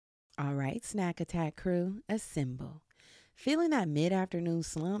All right, Snack Attack crew, assemble. Feeling that mid-afternoon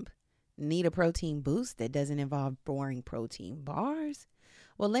slump? Need a protein boost that doesn't involve boring protein bars?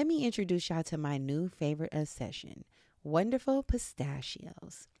 Well, let me introduce y'all to my new favorite obsession, Wonderful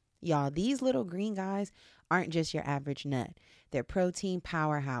Pistachios. Y'all, these little green guys aren't just your average nut. They're protein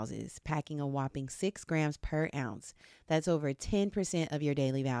powerhouses, packing a whopping 6 grams per ounce. That's over 10% of your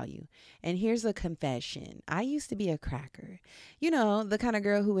daily value. And here's a confession. I used to be a cracker. You know, the kind of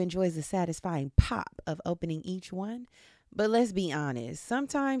girl who enjoys the satisfying pop of opening each one. But let's be honest,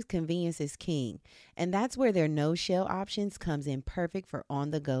 sometimes convenience is king. And that's where their no-shell options comes in perfect for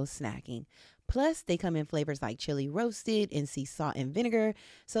on-the-go snacking. Plus, they come in flavors like chili roasted and sea salt and vinegar.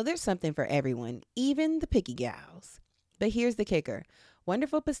 So there's something for everyone, even the picky gals. But here's the kicker.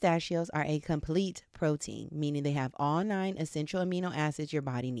 Wonderful Pistachios are a complete protein, meaning they have all 9 essential amino acids your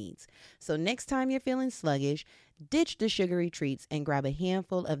body needs. So next time you're feeling sluggish, ditch the sugary treats and grab a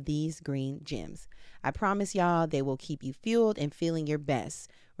handful of these green gems. I promise y'all they will keep you fueled and feeling your best,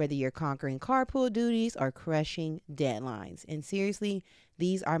 whether you're conquering carpool duties or crushing deadlines. And seriously,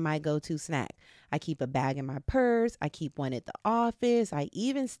 these are my go-to snack. I keep a bag in my purse. I keep one at the office. I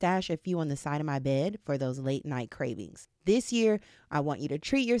even stash a few on the side of my bed for those late night cravings. This year, I want you to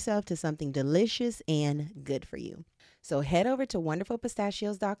treat yourself to something delicious and good for you. So head over to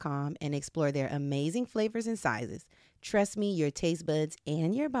wonderfulpistachios.com and explore their amazing flavors and sizes. Trust me, your taste buds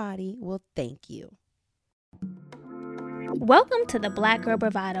and your body will thank you. Welcome to the Black Girl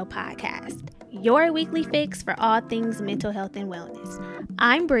Bravado podcast, your weekly fix for all things mental health and wellness.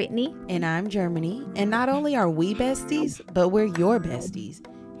 I'm Brittany. And I'm Germany. And not only are we besties, but we're your besties.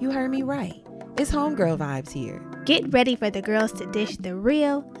 You heard me right. It's homegirl vibes here. Get ready for the girls to dish the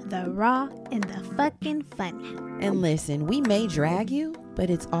real, the raw, and the fucking funny. And listen, we may drag you, but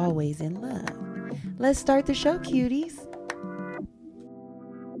it's always in love. Let's start the show, cuties.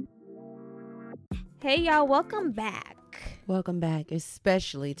 Hey y'all, welcome back. Welcome back,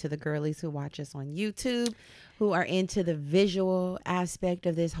 especially to the girlies who watch us on YouTube, who are into the visual aspect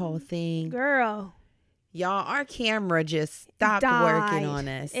of this whole thing. Girl. Y'all, our camera just stopped working on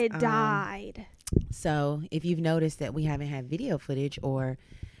us. It died. So if you've noticed that we haven't had video footage or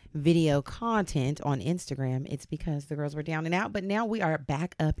video content on Instagram, it's because the girls were down and out, but now we are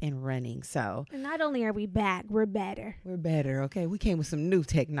back up and running. So And not only are we back, we're better. We're better, okay? We came with some new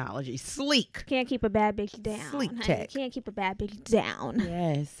technology. Sleek. Can't keep a bad bitch down. Sleek honey. tech. Can't keep a bad bitch down.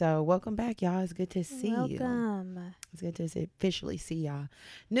 Yes. So welcome back, y'all. It's good to see you. Welcome. It's good to officially see y'all.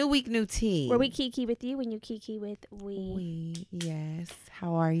 New week, new team. Where we kiki with you and you kiki with we. Yes.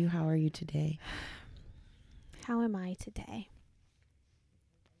 How are you? How are you today? How am I today?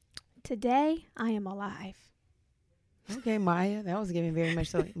 Today, I am alive. Okay, Maya. That was giving very much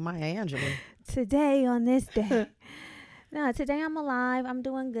so Maya Angelou. Today, on this day. No, today I'm alive. I'm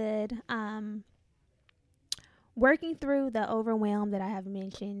doing good. Working through the overwhelm that I have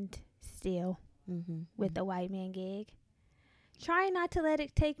mentioned still with the white man gig. Trying not to let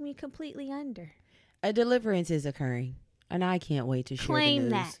it take me completely under. A deliverance is occurring, and I can't wait to share the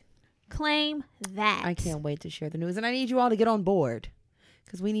news. Claim that. I can't wait to share the news, and I need you all to get on board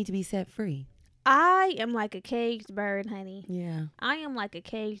because we need to be set free. I am like a caged bird, honey. Yeah. I am like a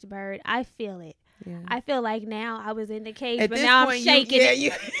caged bird. I feel it. Yeah. I feel like now I was in the cage, At but this now point, I'm shaking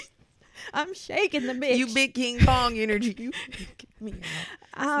it. I'm shaking the bitch. You big King Kong energy. You me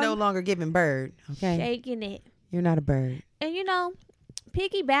it's no longer giving bird. Okay. Shaking it. You're not a bird. And you know,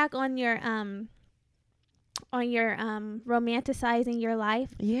 piggyback on your romanticizing your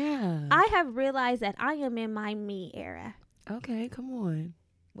life. Yeah. I have realized that I am in my me era. Okay, come on.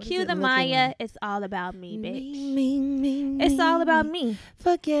 Cue the Maya. Like? It's all about me, bitch. Me. It's all about me.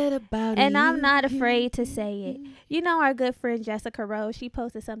 Forget about it. And I'm not afraid to say it. You know, our good friend Jessica Rose, she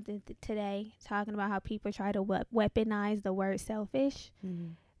posted something today talking about how people try to weaponize the word selfish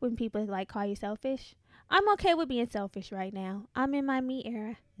when people like call you selfish. I'm okay with being selfish right now. I'm in my me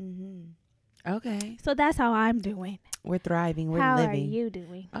era. Okay. So that's how I'm doing. We're thriving. We're how living. How are you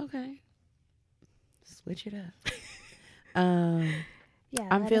doing? Okay. Switch it up. Yeah,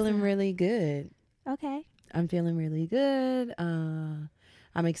 I'm feeling really good. Okay. I'm feeling really good. I'm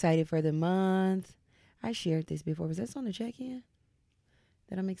excited for the month. I shared this before. Was this on the check-in?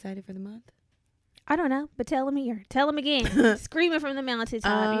 That I'm excited for the month? I don't know, but tell them here. Tell them again. Screaming from the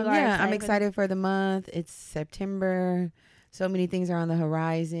mountaintop. I'm excited for the month. It's September. So many things are on the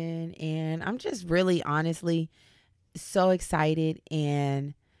horizon. And I'm just really, honestly, so excited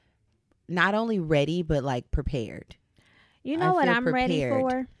and not only ready, but like prepared. You know what I'm ready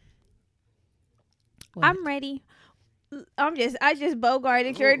for? What? I'm ready. I just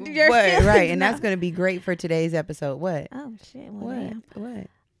bogarted your what? Right, and that's going to be great for today's episode. What? Oh shit! What?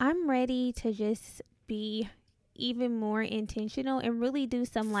 I'm ready to just be even more intentional and really do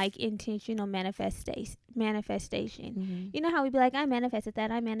some like intentional manifestation. You know how we be like, I manifested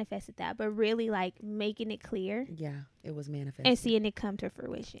that, but really like making it clear. Yeah, it was manifested. And seeing it come to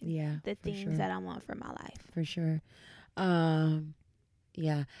fruition. Yeah, the things that I want for my life. For sure.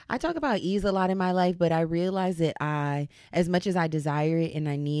 Yeah, I talk about ease a lot in my life, but I realize that as much as I desire it and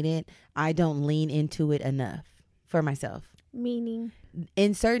I need it, I don't lean into it enough for myself. Meaning?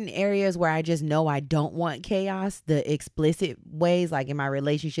 In certain areas where I just know I don't want chaos, the explicit ways, like in my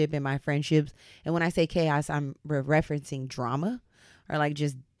relationship, in my friendships. And when I say chaos, I'm referencing drama or like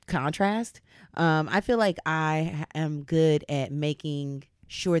just contrast. I feel like I am good at making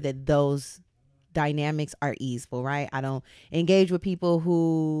sure that those dynamics are easeful, right? I don't engage with people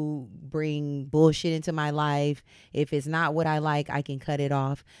who bring bullshit into my life. If it's not what I like, I can cut it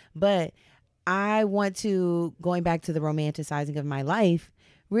off. But I want to, going back to the romanticizing of my life,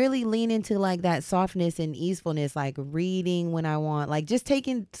 really lean into like that softness and easefulness, like reading when I want, like just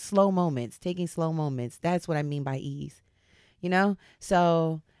taking slow moments. That's what I mean by ease, you know?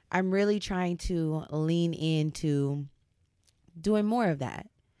 So I'm really trying to lean into doing more of that.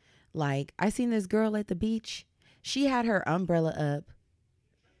 Like, I seen this girl at the beach. She had her umbrella up.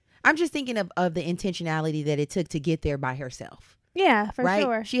 I'm just thinking of the intentionality that it took to get there by herself. Yeah, for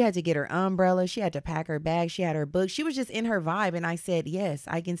sure. She had to get her umbrella. She had to pack her bag. She had her book. She was just in her vibe. And I said, yes,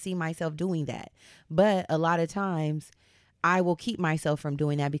 I can see myself doing that. But a lot of times I will keep myself from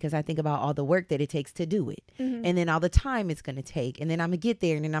doing that because I think about all the work that it takes to do it. Mm-hmm. And then all the time it's going to take. And then I'm going to get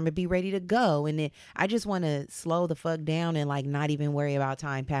there and then I'm going to be ready to go. And then I just want to slow the fuck down and like not even worry about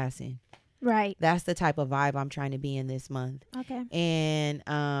time passing. Right. That's the type of vibe I'm trying to be in this month. Okay. And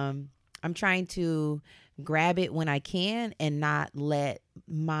I'm trying to grab it when I can and not let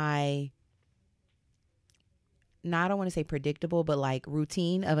I don't want to say predictable, but like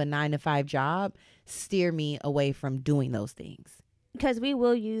routine of a 9-to-5 job steer me away from doing those things. Because we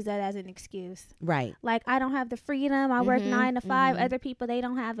will use that as an excuse. Right. Like, I don't have the freedom. I work 9 to 5. Other people, they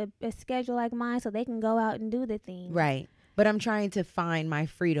don't have a schedule like mine, so they can go out and do the thing. Right. But I'm trying to find my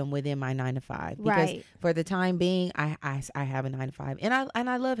freedom within my 9-to-5 because for the time being, I have a 9-to-5 and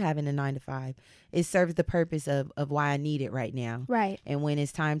I love having a 9-to-5. It serves the purpose of why I need it right now. Right. And when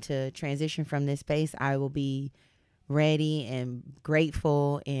it's time to transition from this space, I will be ready and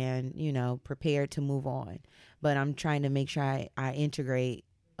grateful and, prepared to move on. But I'm trying to make sure I integrate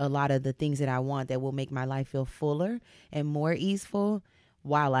a lot of the things that I want that will make my life feel fuller and more easeful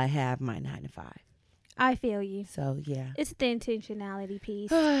while I have my 9-to-5. I feel you. So, yeah. It's the intentionality piece.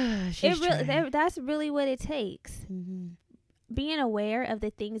 That's really what it takes. Mm-hmm. Being aware of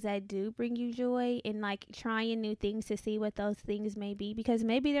the things that do bring you joy and like trying new things to see what those things may be because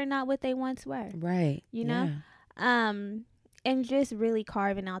maybe they're not what they once were. Right. You know? Yeah. And just really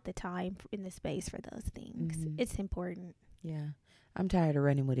carving out the time in the space for those things. Mm-hmm. It's important. Yeah. I'm tired of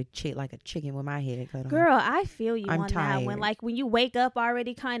running with like a chicken with my head cut off. Girl, I feel you on tired. That. When you wake up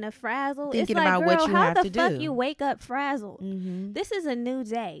already kind of frazzled. Thinking it's like, about girl, what you have to do. How the fuck you wake up frazzled? Mm-hmm. This is a new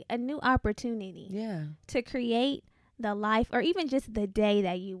day, a new opportunity. Yeah. To create the life or even just the day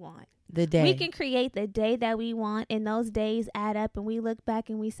that you want. The day. We can create the day that we want and those days add up and we look back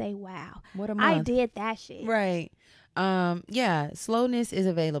and we say, wow, what a month. I did that shit. Right. Yeah. Slowness is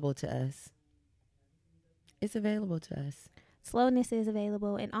available to us. It's available to us. Slowness is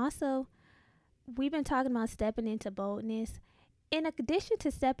available. And also, we've been talking about stepping into boldness. In addition to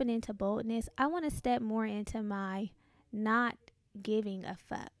stepping into boldness, I want to step more into my not giving a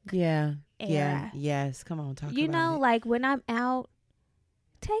fuck. Yeah. Era. Yeah. Yes. Come on. Talk about it. You know, like when I'm out,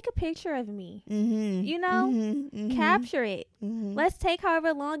 take a picture of me. Mm-hmm. You know, capture it. Mm-hmm. Let's take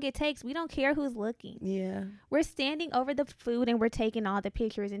however long it takes. We don't care who's looking. Yeah. We're standing over the food and we're taking all the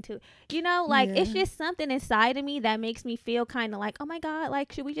pictures into, it's just something inside of me that makes me feel kind of like, oh my God,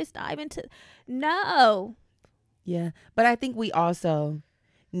 like, should we just dive into? No. Yeah. But I think we also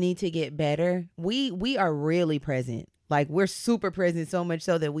need to get better. We are really present. Like we're super present, so much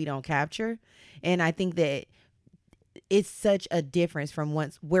so that we don't capture. And I think that it's such a difference from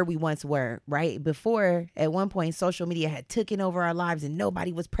where we once were, right? Before, at one point, social media had taken over our lives and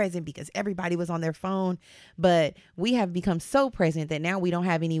nobody was present because everybody was on their phone. But we have become so present that now we don't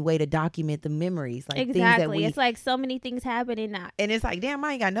have any way to document the memories. Like exactly. Things that it's like so many things happening now. And it's like, damn,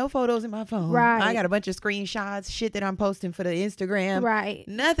 I ain't got no photos in my phone. Right. I got a bunch of screenshots, shit that I'm posting for the Instagram. Right.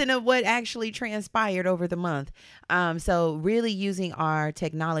 Nothing of what actually transpired over the month. So really using our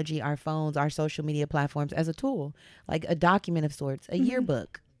technology, our phones, our social media platforms as a tool. Like a document of sorts, a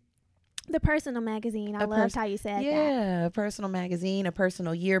yearbook. The personal magazine. I loved how you said that. Yeah, a personal magazine, a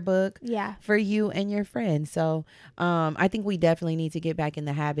personal yearbook. Yeah. For you and your friends. So I think we definitely need to get back in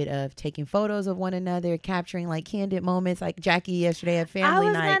the habit of taking photos of one another, capturing like candid moments like Jackie yesterday at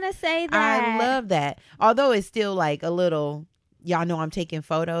family night. I was going to say that. I love that. Although it's still like a little, y'all know I'm taking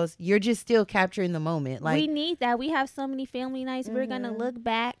photos. You're just still capturing the moment. Like, we need that. We have so many family nights. We're going to look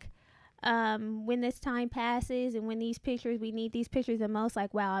back when this time passes, and when we need these pictures the most.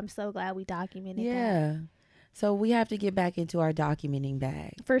 Like, wow, I'm so glad we documented that. Yeah. So we have to get back into our documenting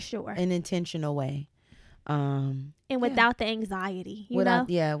bag. For sure. An intentional way. And without the anxiety, without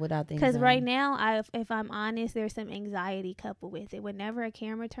the anxiety. Because right now, if I'm honest, there's some anxiety coupled with it. Whenever a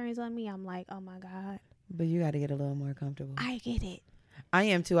camera turns on me, I'm like, oh my God. But you got to get a little more comfortable. I get it. I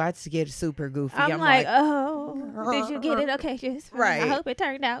am too. I just get super goofy. I'm like, oh, did you get it? Okay, just right. I hope it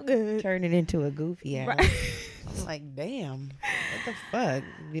turned out good. Turn it into a goofy ass. Right. I'm like, damn, what the fuck,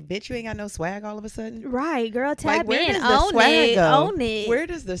 bitch? You ain't got no swag all of a sudden, right, girl? Tap where in, does the swag go? Own it. Where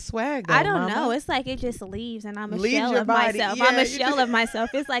does the swag go? I don't mama? know. It's like it just leaves, and I'm a Leaves shell your of body. myself. Yeah, I'm a shell of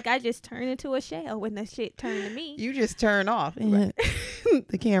myself. It's like I just turn into a shell when the shit turned to me. You just turn off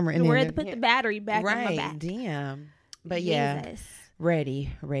the camera and where to put the battery back on my back. Damn. But Jesus. yeah,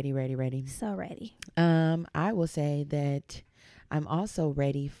 ready. So ready. I will say that I'm also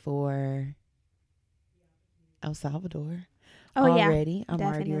ready for El Salvador. Oh already. yeah, I'm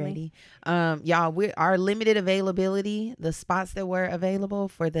definitely. already ready. Y'all, our limited availability, the spots that were available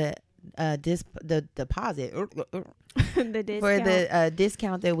for the deposit the discount. for the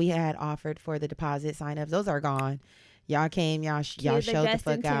discount that we had offered for the deposit sign-ups, those are gone. Y'all came, y'all showed the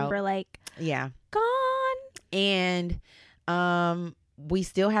fuck out. Timberlake. Yeah, gone. And we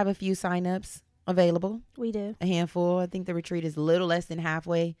still have a few sign-ups available. We do. A handful. I think the retreat is a little less than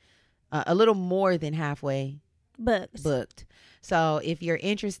halfway, a little more than halfway booked. So if you're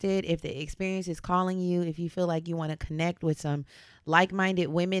interested, if the experience is calling you, if you feel like you want to connect with some like-minded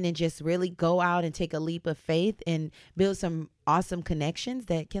women and just really go out and take a leap of faith and build some awesome connections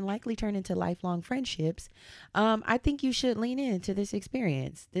that can likely turn into lifelong friendships, I think you should lean into this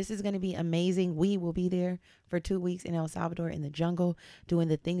experience. This is going to be amazing. We will be there for 2 weeks in El Salvador in the jungle doing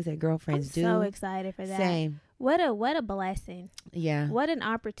the things that girlfriends do. So excited for that. Same. What a blessing. Yeah. What an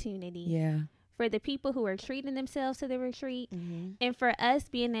opportunity. Yeah. For the people who are treating themselves to the retreat, mm-hmm. and for us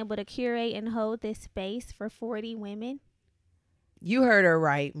being able to curate and hold this space for 40 women. You heard her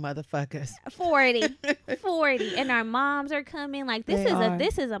right, motherfuckers. 40, and our moms are coming. Like this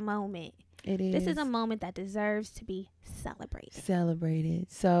is a moment. It is. This is a moment that deserves to be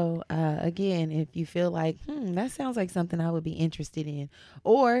celebrated. So again, if you feel like that sounds like something I would be interested in,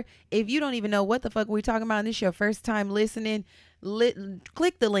 or if you don't even know what the fuck we're talking about and this is your first time listening,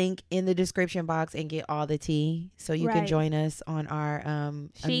 click the link in the description box and get all the tea so you can join us on our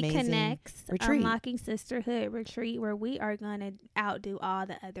She amazing Connects retreat. Unlocking Sisterhood retreat, where we are gonna outdo all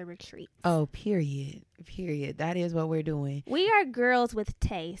the other retreats. Oh, period. That is what we're doing. We are girls with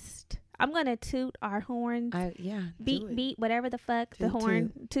taste. I'm gonna toot our horns. Beat whatever the fuck the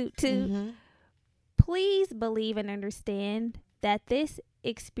horn toot. Mm-hmm. Please believe and understand that this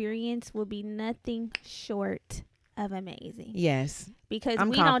experience will be nothing short of amazing. Yes, because I'm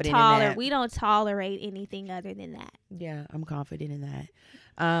we don't tolerate anything other than that. Yeah, I'm confident in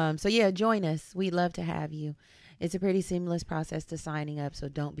that. So yeah, join us. We'd love to have you. It's a pretty seamless process to signing up, so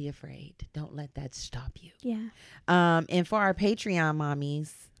don't be afraid. Don't let that stop you. Yeah. And for our Patreon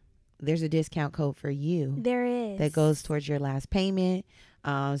mommies, there's a discount code for you. There is. That goes towards your last payment.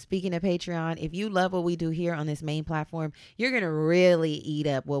 Speaking of Patreon, if you love what we do here on this main platform, you're going to really eat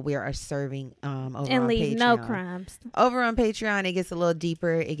up what we are serving over on Patreon. And leave no crumbs. Over on Patreon, it gets a little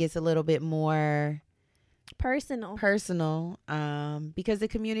deeper. It gets a little bit more personal, because the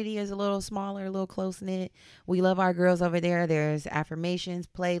community is a little smaller, a little close-knit. We love our girls over there. There's affirmations,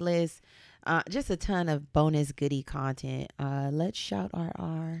 playlists, just a ton of bonus goodie content. Let's shout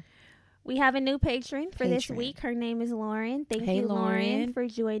our We have a new patron for this week. Her name is Lauren. Thank you, Lauren, for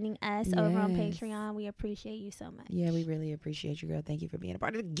joining us over on Patreon. We appreciate you so much. Yeah, we really appreciate you, girl. Thank you for being a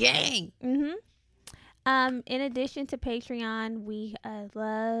part of the gang. Mm-hmm. In addition to Patreon, we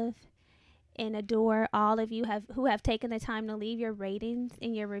love and adore all of you who have taken the time to leave your ratings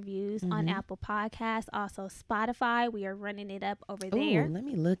and your reviews on Apple Podcasts. Also, Spotify. We are running it up over there. Let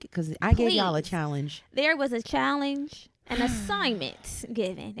me look, because I gave y'all a challenge. There was a challenge. An assignment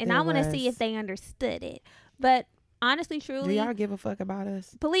given, and I want to see if they understood it. But honestly, truly, do y'all give a fuck about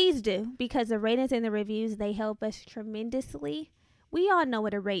us? Please do, because the ratings and the reviews, they help us tremendously. We all know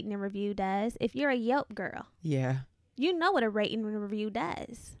what a rating and review does. If you're a Yelp girl, yeah, you know what a rating and review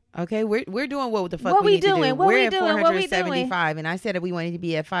does. Okay, we're doing what the fuck What we we need to do. doing? What We're we at doing? What we doing? 475, and I said that we wanted to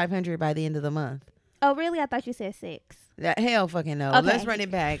be at 500 by the end of the month. Oh, really? I thought you said 6. Hell fucking no. Okay. Let's run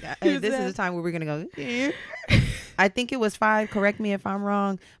it back. This is the time where we're gonna go. I think it was 5. Correct me if I'm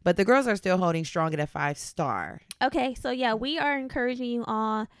wrong, but the girls are still holding strong at a 5-star. Okay, so yeah, we are encouraging you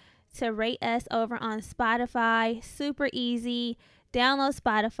all to rate us over on Spotify. Super easy. Download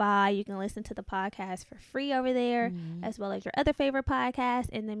Spotify. You can listen to the podcast for free over there, as well as your other favorite podcasts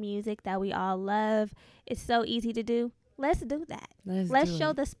and the music that we all love. It's so easy to do. Let's do that. Let's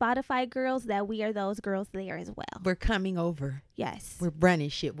show the Spotify girls that we are those girls there as well. We're coming over. Yes. We're running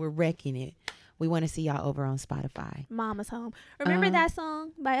shit. We're wrecking it. We want to see y'all over on Spotify. Mama's Home. Remember that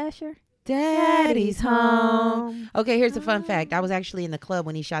song by Usher? Daddy's home. Okay, here's a fun fact. I was actually in the club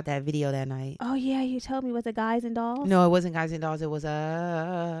when he shot that video that night. Oh, yeah. You told me. Was it Guys and Dolls? No, it wasn't Guys and Dolls. It was,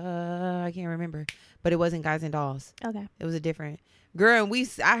 I can't remember. But it wasn't Guys and Dolls. Okay. It was a different. Girl, and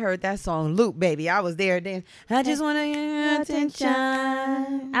I heard that song loop, baby. I was there then. I just want to get your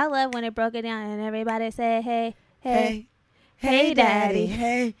attention. I love when it broke it down and everybody said, hey, hey, hey, daddy.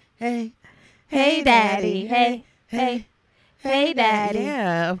 Hey, hey, hey, daddy. Hey, hey, hey, daddy.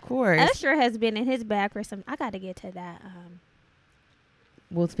 Yeah, of course. Usher has been in his bag for some. I got to get to that.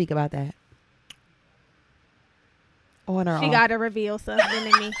 We'll speak about that. On or off? She got to reveal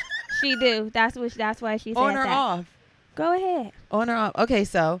something to me. She do. That's why she said on or that. Off? Go ahead. On or off? Okay,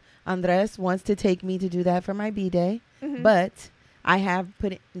 so Andres wants to take me to do that for my B-Day, but I have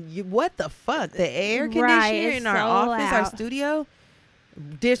put it. What the fuck? The air conditioner in our office, our studio?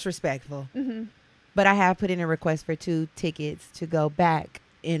 Disrespectful. But I have put in a request for 2 tickets to go back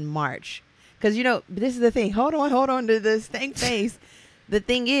in March. Because, this is the thing. Hold on to the stank face. The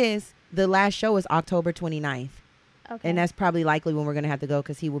thing is, the last show is October 29th. Okay. And that's probably likely when we're going to have to go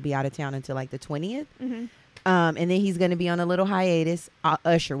because he will be out of town until like the 20th. And then he's going to be on a little hiatus.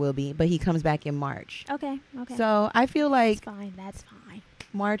 Usher will be, but he comes back in March. Okay. So I feel like That's fine.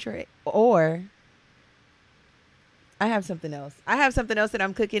 March or I have something else. I have something else that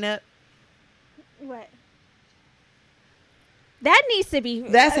I'm cooking up. What? That needs to be.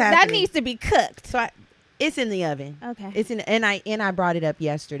 That's happening. That needs to be cooked. So it's in the oven. Okay. And I brought it up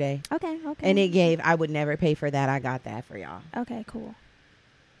yesterday. Okay. And it gave. I would never pay for that. I got that for y'all. Okay. Cool.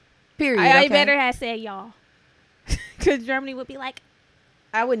 Period. I better have said y'all, because Germany would be like.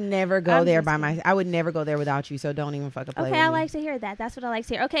 I would never go there I would never go there without you. So don't even fucking play with me. Okay, I like to hear that. That's what I like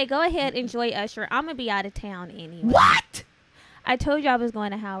to hear. Okay, go ahead, enjoy Usher. I'm gonna be out of town anyway. What? I told you I was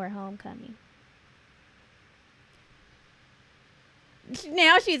going to Howard Homecoming.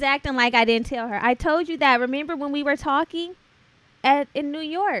 Now she's acting like I didn't tell her. I told you that. Remember when we were talking in New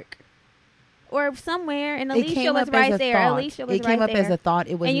York or somewhere, and Alicia was right there. Alicia was right there. It came up as a thought.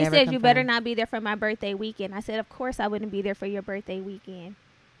 It was and you never said confirmed. You better not be there for my birthday weekend. I said, of course I wouldn't be there for your birthday weekend.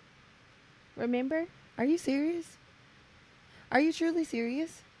 Remember? Are you serious? Are you truly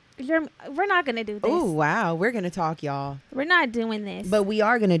serious? We're not going to do this. Oh, wow. We're going to talk, y'all. We're not doing this. But we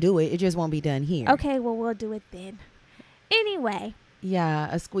are going to do it. It just won't be done here. Okay, well, we'll do it then. Anyway. Yeah,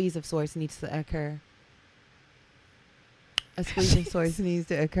 a squeeze of sorts needs to occur. A squeeze of sorts needs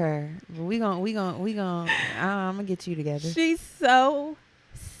to occur. I'm gonna get you together. She's so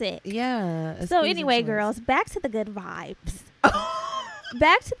sick. Yeah. So anyway, girls, back to the good vibes.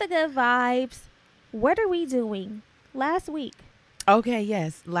 Back to the good vibes. What are we doing? Last week. Okay,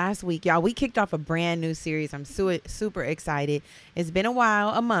 yes. Last week, y'all, we kicked off a brand new series. I'm super excited. It's been a while,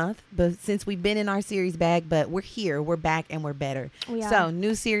 a month, but since we've been in our series bag, but we're here, we're back, and we're better. So,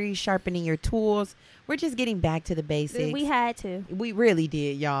 new series, Sharpening Your Tools. We're just getting back to the basics. We had to. We really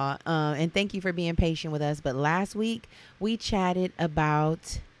did, y'all. And thank you for being patient with us. But last week, we chatted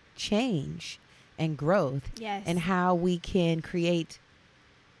about change and growth. Yes. And how we can create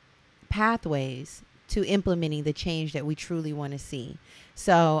pathways to implementing the change that we truly want to see.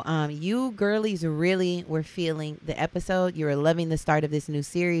 So you girlies really were feeling the episode. You were loving the start of this new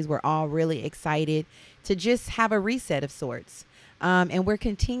series. We're all really excited to just have a reset of sorts. And we're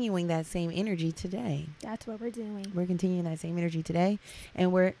continuing that same energy today. That's what we're doing. We're continuing that same energy today.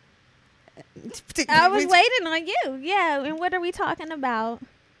 And we're... I was waiting on you. Yeah. And what are we talking about?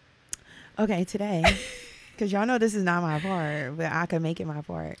 Okay, today. Because y'all know this is not my part, but I can make it my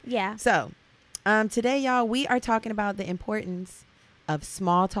part. Yeah. So... today, y'all, we are talking about the importance of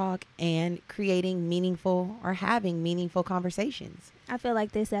small talk and creating meaningful or having meaningful conversations. I feel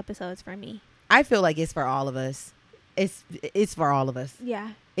like this episode's for me. I feel like it's for all of us. It's for all of us.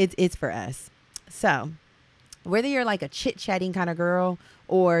 Yeah. It's for us. So whether you're like a chit-chatting kind of girl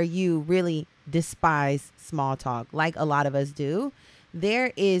or you really despise small talk like a lot of us do,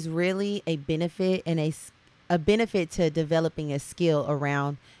 there is really a benefit and a benefit to developing a skill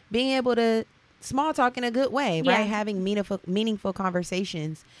around being able to small talk in a good way, Yeah. right? Having meaningful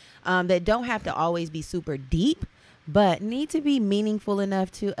conversations that don't have to always be super deep, but need to be meaningful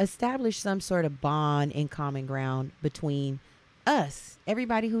enough to establish some sort of bond and common ground between us,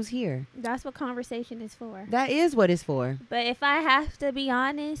 everybody who's here. That's what conversation is for. That is what it's for. But if I have to be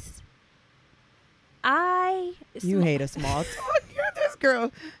honest, You hate a small talk. You're this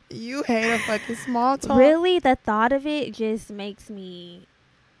girl. You hate a fucking small talk. Really, the thought of it just makes me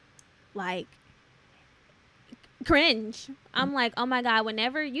like cringe. I'm like, oh my God,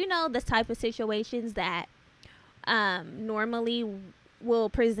 whenever, this type of situations that normally will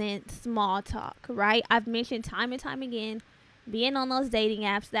present small talk, right? I've mentioned time and time again, being on those dating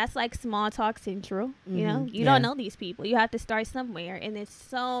apps, that's like small talk central. You don't know these people. You have to start somewhere, and there's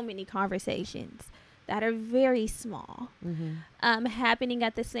so many conversations that are very small happening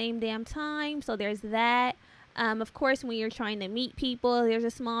at the same damn time. So there's that. Of course, when you're trying to meet people, there's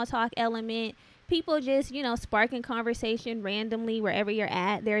a small talk element. People just, sparking conversation randomly wherever you're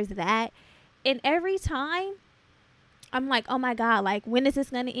at. There's that. And every time I'm like, oh my God, like, when is this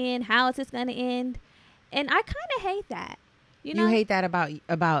going to end? How is this going to end? And I kind of hate that. You hate that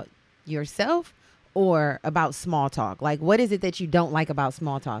about yourself or about small talk? Like, what is it that you don't like about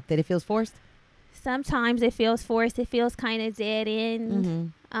small talk? That it feels forced? Sometimes it feels forced. It feels kind of dead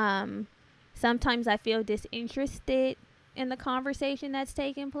end. Sometimes I feel disinterested in the conversation that's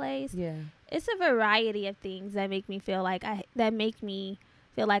taking place. Yeah. It's a variety of things that make me feel like I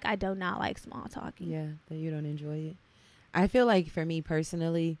do not like small talking. Yeah, that you don't enjoy it. I feel like for me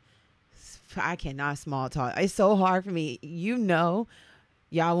personally, I cannot small talk. It's so hard for me.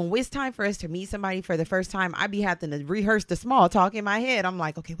 Y'all, when it's time for us to meet somebody for the first time, I be having to rehearse the small talk in my head. I'm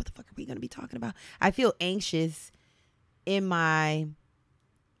like, okay, what the fuck are we going to be talking about? I feel anxious in my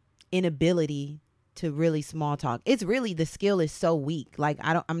inability to really small talk. It's really, the skill is so weak. Like,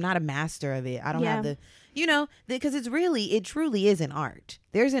 I'm not a master of it. I don't have the, because it truly is an art.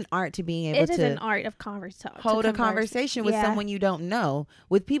 There's an art to being able to. It is an art of hold a conversation with someone you don't know,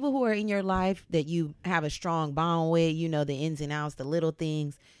 with people who are in your life that you have a strong bond with, the ins and outs, the little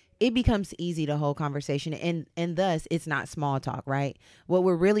things. It becomes easy to hold conversation, and thus it's not small talk, right? What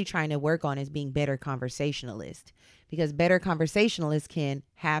we're really trying to work on is being better conversationalists, because better conversationalists can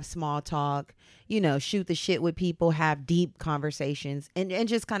have small talk, shoot the shit with people, have deep conversations, and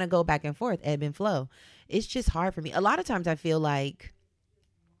just kind of go back and forth, ebb and flow. It's just hard for me. A lot of times I feel like,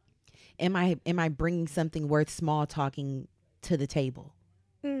 am I bringing something worth small talking to the table?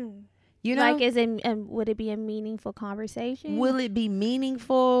 Like, would it be a meaningful conversation? Will it be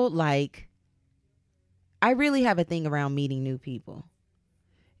meaningful? Like, I really have a thing around meeting new people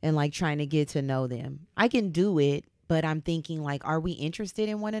and like trying to get to know them. I can do it, but I'm thinking, like, are we interested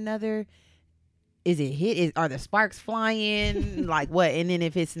in one another? Are the sparks flying? Like, what? And then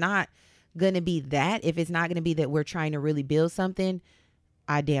if it's not going to be that, if it's not going to be that we're trying to really build something,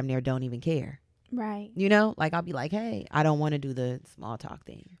 I damn near don't even care. Right. Like, I'll be like, hey, I don't want to do the small talk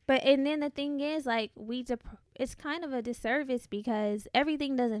thing. And then the thing is, like, it's kind of a disservice, because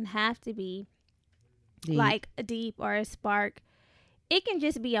everything doesn't have to be deep. Like a deep or a spark. It can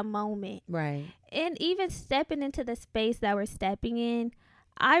just be a moment. Right. And even stepping into the space that we're stepping in,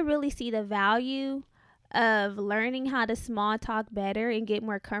 I really see the value of learning how to small talk better and get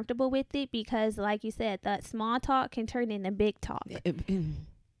more comfortable with it, because like you said, that small talk can turn into big talk.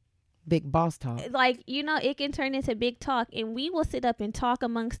 Big boss talk. Like, it can turn into big talk, and we will sit up and talk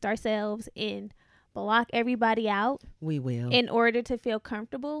amongst ourselves and block everybody out. We will. In order to feel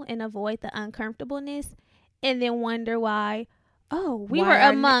comfortable and avoid the uncomfortableness, and then wonder why we were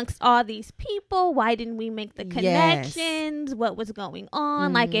amongst all these people. Why didn't we make the connections? Yes. What was going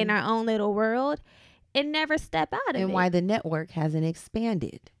on? Like, in our own little world, and never step out of it. And why the network hasn't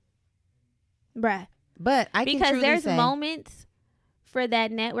expanded. Bruh. But I can truly there's say, moments for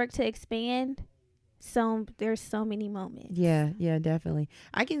that network to expand. So there's so many moments. Yeah, definitely.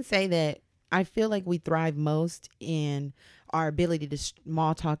 I can say that I feel like we thrive most in our ability to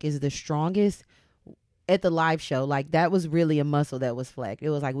small talk is the strongest at the live show. Like, that was really a muscle that was flexed. It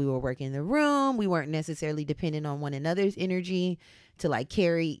was like we were working in the room. We weren't necessarily dependent on one another's energy to like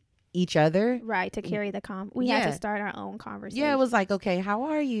carry each other. Right, to carry the we had to start our own conversation. Yeah, it was like, okay, how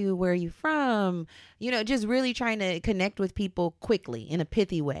are you? Where are you from? Just really trying to connect with people quickly in a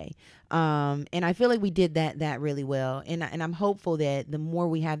pithy way. And I feel like we did that really well. And I'm hopeful that the more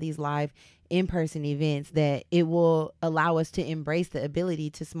we have these live in-person events, that it will allow us to embrace the ability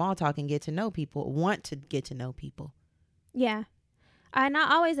to small talk and get to know people, want to get to know people. Yeah. And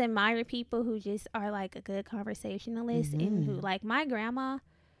I always admire people who just are like a good conversationalist, and who, like, my grandma,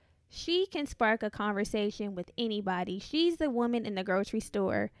 she can spark a conversation with anybody. She's the woman in the grocery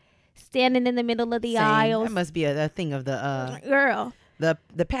store standing in the middle of the aisles. That must be a thing of the girl.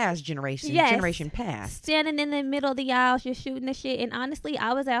 The past generation. Yes. Generation past. Standing in the middle of the aisles, just shooting the shit. And honestly,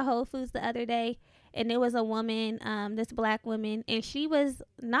 I was at Whole Foods the other day, and there was a woman, this black woman, and she was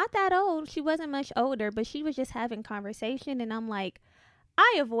not that old. She wasn't much older, but she was just having conversation. And I'm like,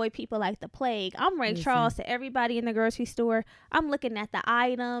 I avoid people like the plague. I'm Ray Charles to everybody in the grocery store. I'm looking at the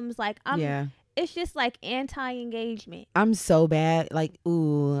items. Like, it's just like anti-engagement. I'm so bad. Like,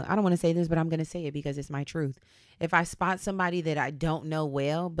 ooh, I don't want to say this, but I'm going to say it because it's my truth. If I spot somebody that I don't know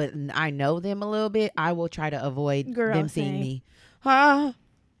well, but I know them a little bit, I will try to avoid them seeing me.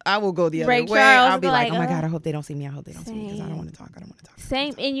 I will go the other way. I'll be like, oh my God, I hope they don't see me. I hope they don't see me because I don't want to talk.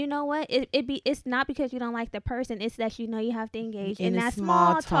 Same. And you know what? It's not because you don't like the person. It's that you know you have to engage in that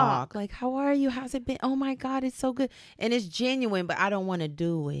small talk. Like, how are you? How's it been? Oh my God, it's so good. And it's genuine, but I don't want to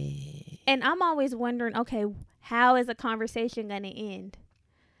do it. And I'm always wondering, okay, how is a conversation going to end?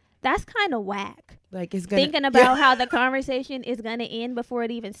 That's kind of whack. Like, it's gonna, thinking about how the conversation is going to end before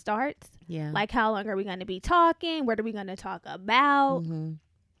it even starts. Yeah. Like, how long are we going to be talking? What are we going to talk about? Mm-hmm.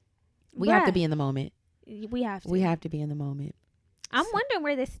 We have to be in the moment. We have to. We have to be in the moment. I'm wondering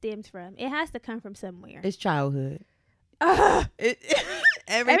where this stems from. It has to come from somewhere. It's childhood.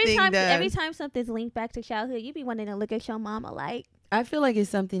 Every time something's linked back to childhood, you be wanting to look at your mama like. I feel like it's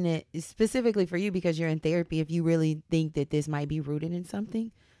something that is specifically for you because you're in therapy. If you really think that this might be rooted in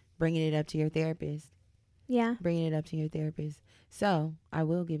something, bringing it up to your therapist. Yeah. Bringing it up to your therapist. So I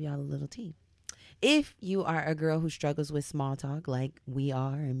will give y'all a little tea. If you are a girl who struggles with small talk like we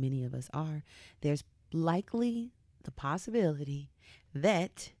are and many of us are, there's likely the possibility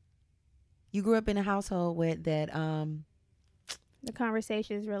that you grew up in a household where that the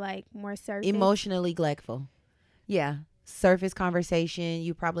conversations were like more surface. Emotionally neglectful. Yeah. Surface conversation.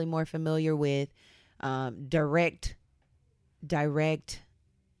 You're probably more familiar with direct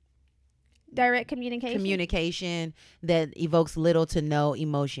communication that evokes little to no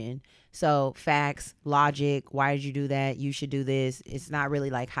emotion. So facts, logic, why did you do that? You should do this. It's not really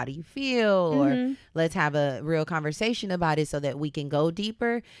like, how do you feel? Or let's have a real conversation about it so that we can go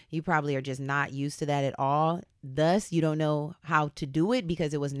deeper. You probably are just not used to that at all. Thus, you don't know how to do it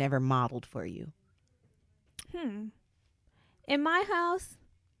because it was never modeled for you. In my house,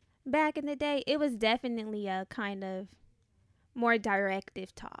 back in the day, it was definitely a kind of more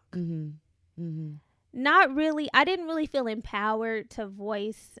directive talk. Not really. I didn't really feel empowered to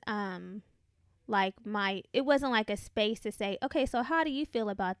voice it wasn't like a space to say, okay, so how do you feel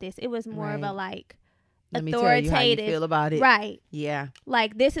about this? It was more of a like Let me authoritative. tell you how you feel about it. Right. Yeah.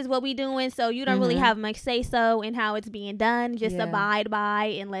 Like, this is what we doing, so you don't really have much say so in how it's being done. Just abide by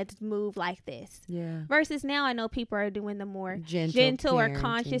and let's move like this. Yeah. Versus now I know people are doing the more gentle or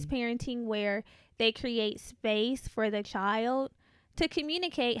conscious parenting where they create space for the child to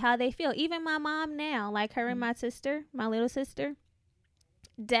communicate how they feel. Even my mom now, like her and my sister, my little sister,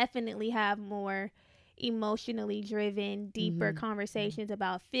 definitely have more emotionally driven, deeper conversations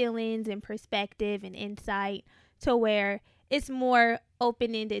about feelings and perspective and insight, to where it's more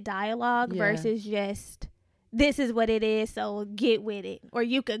open-ended dialogue versus just, this is what it is, so get with it, or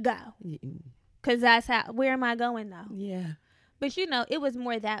you could go. Because that's where am I going though? Yeah. But it was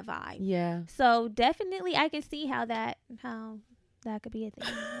more that vibe. Yeah. So definitely I can see how that could be a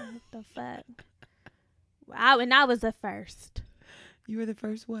thing. What the fuck? I was the first. You were the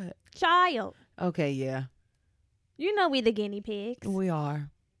first what? Child. Okay, yeah. We the guinea pigs. We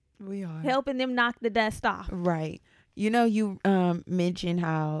are. Helping them knock the dust off. Right. You mentioned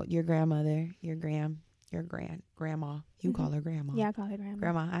how your grandmother, your grandma, you call her grandma. Yeah, I call her grandma.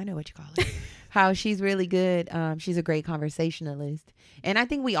 Grandma, I know what you call her. How she's really good. She's a great conversationalist. And I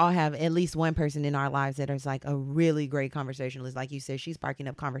think we all have at least one person in our lives that is like a really great conversationalist. Like you said, she's sparking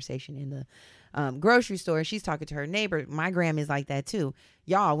up conversation in the grocery store. She's talking to her neighbor. My grandma is like that too.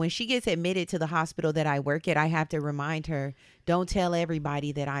 Y'all, when she gets admitted to the hospital that I work at, I have to remind her, don't tell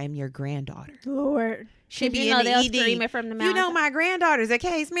everybody that I am your granddaughter. Lord. She be in the ED. Scream it from the mountain. My granddaughter's a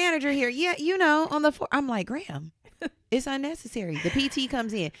case manager here. Yeah, on the floor. I'm like, Graham, it's unnecessary. The PT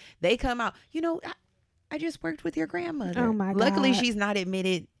comes in. They come out. I just worked with your grandmother. Oh, my God. Luckily, she's not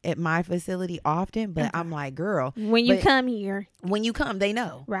admitted at my facility often, but I'm like, girl. When you come here. When you come, they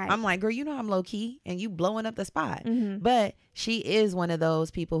know. Right. I'm like, girl, I'm low key and you blowing up the spot. Mm-hmm. But she is one of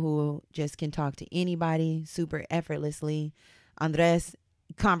those people who just can talk to anybody super effortlessly. Andres,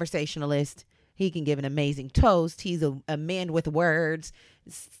 conversationalist. He can give an amazing toast. He's a man with words.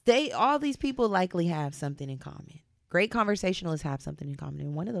 All these people likely have something in common. Great conversationalists have something in common.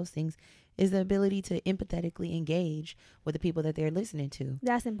 And one of those things is the ability to empathetically engage with the people that they're listening to.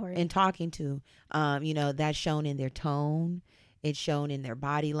 That's important. And talking to. That's shown in their tone. It's shown in their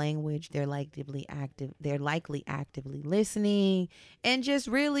body language. They're likely actively listening and just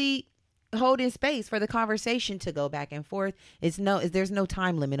really holding space for the conversation to go back and forth. There's no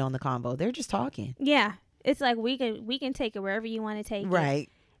time limit on the convo. They're just talking. Yeah. It's like we can take it wherever you want to take it. Right.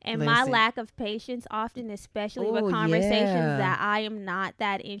 And my lack of patience often, especially with conversations that I am not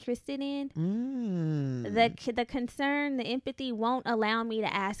that interested in, the concern, the empathy won't allow me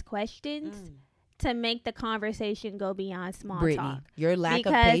to ask questions to make the conversation go beyond small talk. Your lack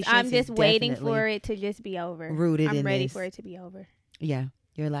of patience because I'm just waiting for it to just be over. I'm ready for it to be over. Yeah.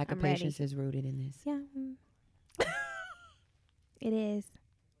 Your lack of patience is rooted in this. Yeah. It is.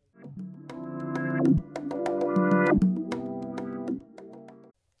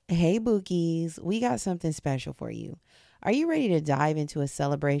 Hey, Bookies, we got something special for you. Are you ready to dive into a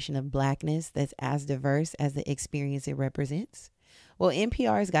celebration of Blackness that's as diverse as the experience it represents? Well,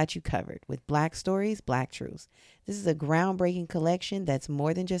 NPR's got you covered with Black Stories, Black Truths. This is a groundbreaking collection that's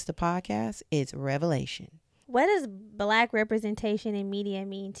more than just a podcast, it's revelation. What does Black representation in media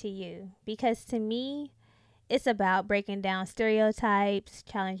mean to you? Because to me, it's about breaking down stereotypes,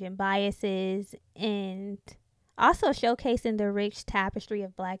 challenging biases, and also showcasing the rich tapestry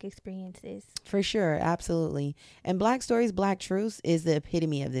of Black experiences. For sure, absolutely. And Black Stories, Black Truths is the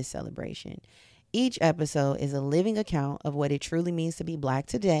epitome of this celebration. Each episode is a living account of what it truly means to be Black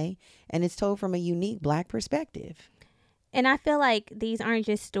today, and it's told from a unique Black perspective. And I feel like these aren't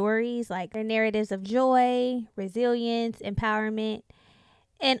just stories, like they're narratives of joy, resilience, empowerment,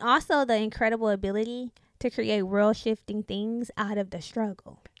 and also the incredible ability to create world-shifting things out of the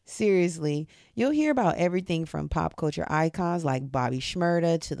struggle. Seriously, you'll hear about everything from pop culture icons like Bobby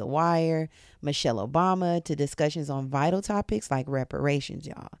Shmurda to The Wire, Michelle Obama, to discussions on vital topics like reparations,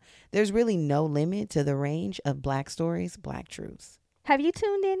 y'all. There's really no limit to the range of Black Stories, Black Truths. Have you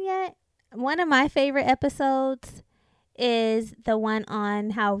tuned in yet? One of my favorite episodes is the one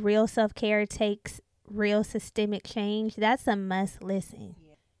on how real self-care takes real systemic change. That's a must listen.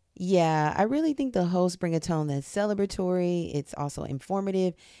 Yeah, I really think the hosts bring a tone that's celebratory. It's also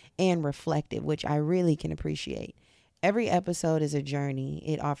informative and reflective, which I really can appreciate. Every episode is a journey.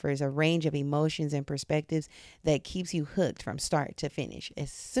 It offers a range of emotions and perspectives that keeps you hooked from start to finish.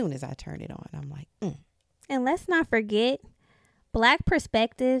 As soon as I turn it on, I'm like, And let's not forget, Black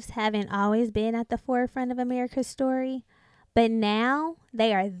perspectives haven't always been at the forefront of America's story, but now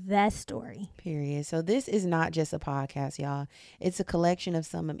they are the story. Period. So this is not just a podcast, y'all. It's a collection of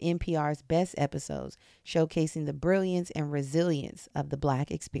some of NPR's best episodes, showcasing the brilliance and resilience of the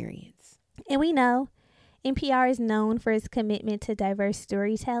Black experience. And we know NPR is known for its commitment to diverse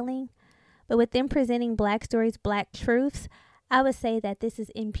storytelling, but with them presenting Black Stories, Black Truths, I would say that this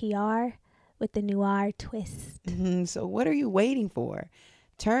is NPR with the noir twist. So what are you waiting for?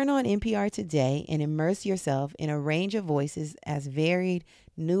 Turn on NPR today and immerse yourself in a range of voices as varied,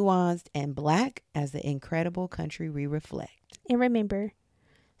 nuanced, and Black as the incredible country we reflect. And remember,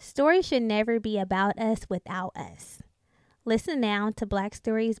 stories should never be about us without us. Listen now to Black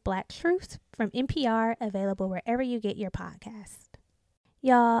Stories, Black Truths from NPR, available wherever you get your podcast.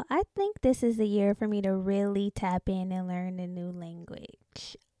 Y'all, I think this is the year for me to really tap in and learn a new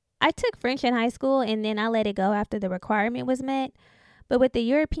language. I took French in high school and then I let it go after the requirement was met. But with the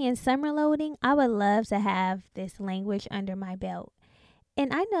European summer loading, I would love to have this language under my belt.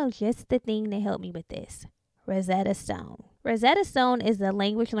 And I know just the thing to help me with this. Rosetta Stone. Rosetta Stone is the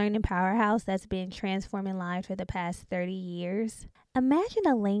language learning powerhouse that's been transforming lives for the past 30 years. Imagine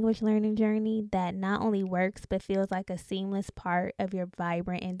a language learning journey that not only works but feels like a seamless part of your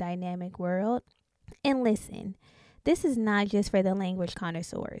vibrant and dynamic world. And listen, this is not just for the language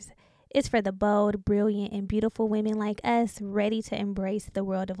connoisseurs. It's for the bold, brilliant, and beautiful women like us ready to embrace the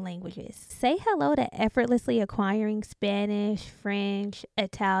world of languages. Say hello to effortlessly acquiring Spanish, French,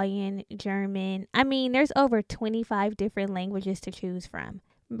 Italian, German. I mean, there's over 25 different languages to choose from.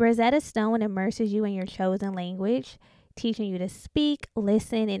 Rosetta Stone immerses you in your chosen language, teaching you to speak,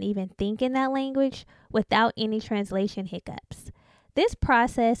 listen, and even think in that language without any translation hiccups. This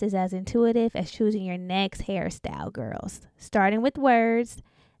process is as intuitive as choosing your next hairstyle, girls. Starting with words,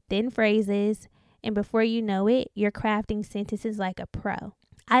 then phrases, and before you know it, you're crafting sentences like a pro.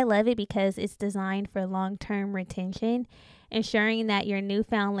 I love it because it's designed for long-term retention, ensuring that your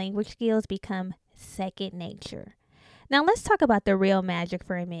newfound language skills become second nature. Now let's talk about the real magic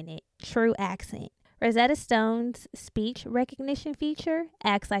for a minute, true accent. Rosetta Stone's speech recognition feature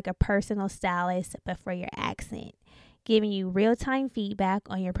acts like a personal stylist, but for your accent. giving you real-time feedback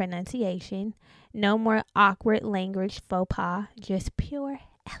on your pronunciation. No more awkward language faux pas, just pure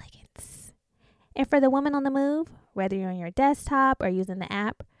elegance. And for the woman on the move, whether you're on your desktop or using the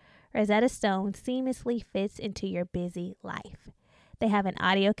app, Rosetta Stone seamlessly fits into your busy life. They have an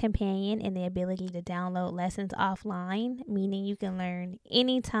audio companion and the ability to download lessons offline, meaning you can learn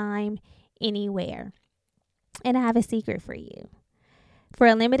anytime, anywhere. And I have a secret for you. For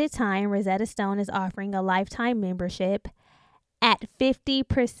a limited time, Rosetta Stone is offering a lifetime membership at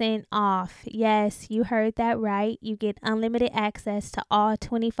 50% off. Yes, you heard that right. You get unlimited access to all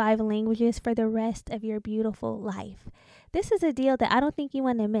 25 languages for the rest of your beautiful life. This is a deal that I don't think you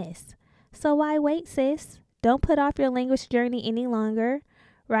want to miss. So why wait, sis? Don't put off your language journey any longer.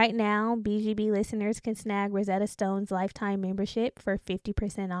 Right now, BGB listeners can snag Rosetta Stone's lifetime membership for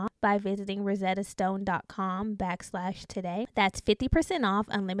 50% off by visiting rosettastone.com/today. That's 50% off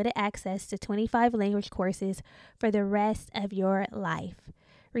unlimited access to 25 language courses for the rest of your life.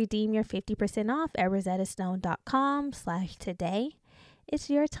 Redeem your 50% off at rosettastone.com/today. It's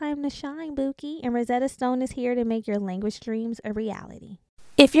your time to shine, Bookie, and Rosetta Stone is here to make your language dreams a reality.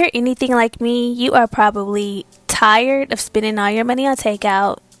 If you're anything like me, you are probably tired of spending all your money on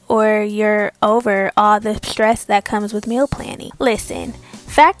takeout, or you're over all the stress that comes with meal planning. Listen,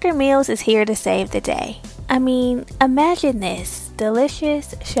 Factor Meals is here to save the day. I mean, imagine this.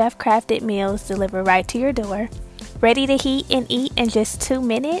 Delicious, chef-crafted meals delivered right to your door, ready to heat and eat in just 2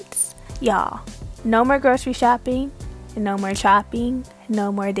 minutes. Y'all, no more grocery shopping, no more chopping,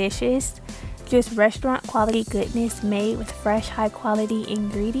 no more dishes. Just restaurant quality goodness made with fresh, high quality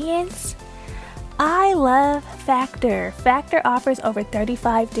ingredients. I love Factor. Factor offers over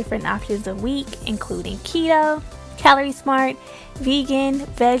 35 different options a week, including keto, calorie smart, vegan,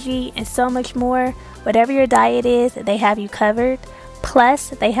 veggie, and so much more. Whatever your diet is, they have you covered. Plus,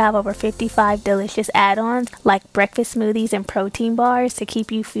 they have over 55 delicious add-ons like breakfast smoothies and protein bars to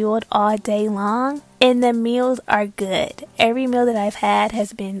keep you fueled all day long. And the meals are good. Every meal that I've had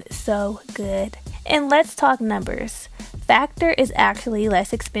has been so good. And let's talk numbers. Factor is actually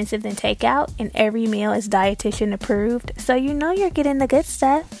less expensive than takeout, and every meal is dietitian approved, so you know you're getting the good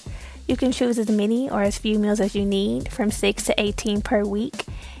stuff. You can choose as many or as few meals as you need, from 6 to 18 per week.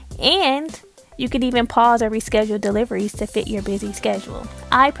 And you can even pause or reschedule deliveries to fit your busy schedule.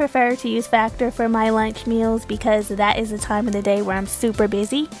 I prefer to use Factor for my lunch meals because that is the time of the day where I'm super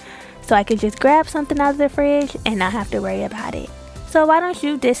busy. So I can just grab something out of the fridge and not have to worry about it. So why don't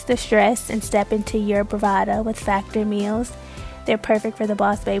you ditch the stress and step into your bravado with Factor meals? They're perfect for the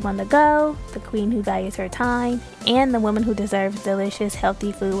boss babe on the go, the queen who values her time, and the woman who deserves delicious,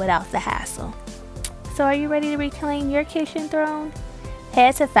 healthy food without the hassle. So are you ready to reclaim your kitchen throne?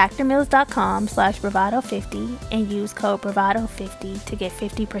 Head to factormeals.com/bravado50 and use code bravado50 to get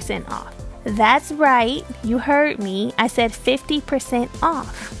 50% off. That's right, you heard me. I said 50%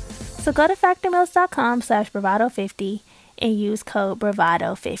 off. So go to factormeals.com/bravado50 and use code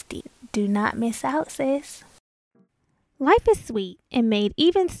bravado50. Do not miss out, sis. Life is sweet and made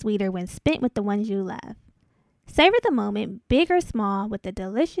even sweeter when spent with the ones you love. Savor the moment, big or small, with a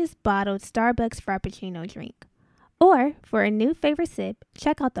delicious bottled Starbucks Frappuccino drink. Or, for a new favorite sip,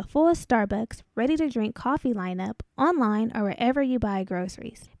 check out the full Starbucks ready-to-drink coffee lineup online or wherever you buy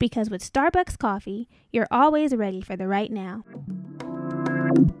groceries. Because with Starbucks coffee, you're always ready for the right now.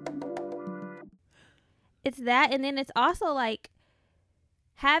 It's that, and then it's also like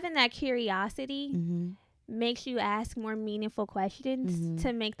having that curiosity makes you ask more meaningful questions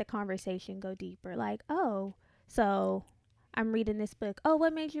to make the conversation go deeper. Like, oh, so I'm reading this book. Oh,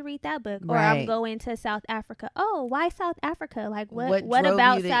 what made you read that book? Or I'm going to South Africa. Oh, why South Africa? Like, what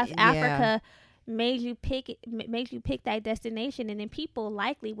about South Africa made you pick that destination? And then people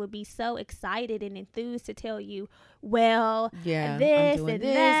likely would be so excited and enthused to tell you, well, this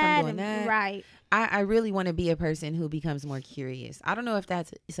I'm doing that. Right. I really want to be a person who becomes more curious. I don't know if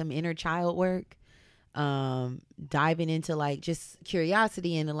that's some inner child work, diving into like just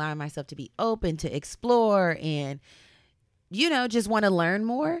curiosity and allowing myself to be open to explore and, you know, just want to learn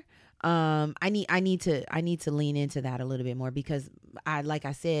more. I need to lean into that a little bit more because like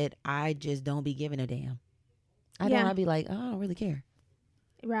I said, I just don't be giving a damn. I'd be like, oh, I don't really care.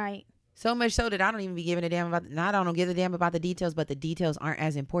 Right. So much so that I don't even be giving a damn about, I don't give a damn about the details, but the details aren't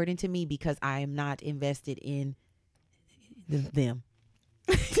as important to me because I am not invested in them.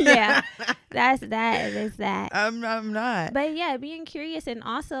 Yeah, that's that. I'm not. But yeah, being curious and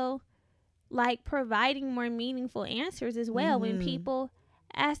also like providing more meaningful answers as well. When people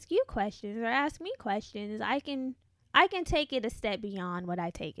ask you questions or ask me questions, I can take it a step beyond what I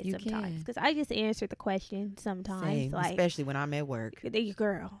take it sometimes because I just answer the question sometimes. Same, like, especially when I'm at work.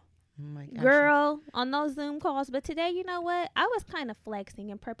 Girl, Oh my gosh. Girl, on those Zoom calls. But today, you know what? I was kind of flexing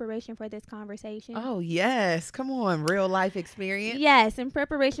in preparation for this conversation. Oh, yes. Come on. Real life experience. Yes, in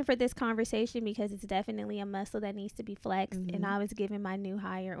preparation for this conversation, because it's definitely a muscle that needs to be flexed. And I was giving my new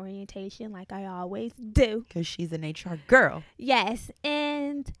hire orientation like I always do. Because she's an HR girl. Yes.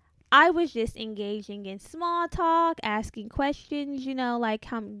 And I was just engaging in small talk, asking questions, you know, like,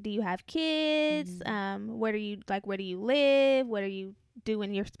 do you have kids? Where do you live? What are you do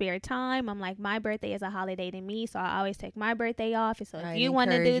in your spare time? I'm like, my birthday is a holiday to me, so I always take my birthday off. So if you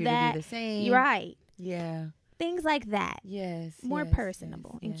want to do that, the same. you're right. Yeah. Things like that. Yes. More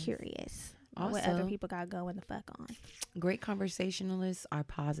personable and yes. curious. Also, what other people got going the fuck on. Great conversationalists are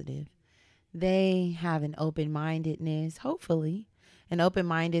positive. They have an open-mindedness, hopefully, an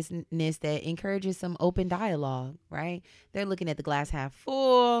open-mindedness that encourages some open dialogue, right? They're looking at the glass half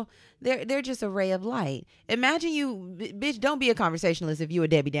full. They're just a ray of light. Imagine you, bitch, don't be a conversationalist if you a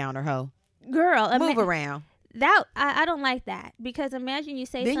Debbie Downer hoe. Girl, move around. That I don't like that, because imagine you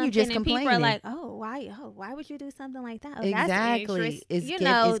say then something you just and people are like, why would you do something like that? Oh, exactly. That's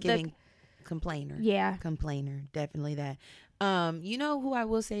it's giving complainer. Yeah. Complainer. Definitely that. You know who I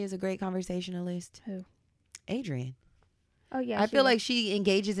will say is a great conversationalist? Who? Adrian. Oh, yeah. I feel like she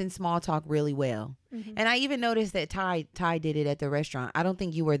engages in small talk really well. And I even noticed that Ty did it at the restaurant. I don't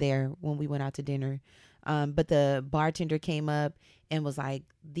think you were there when we went out to dinner. But the bartender came up and was like,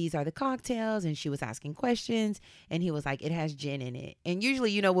 these are the cocktails. And she was asking questions. And he was like, it has gin in it. And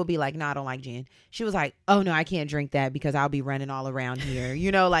usually, you know, we'll be like, no, I don't like gin. She was like, oh, no, I can't drink that because I'll be running all around here.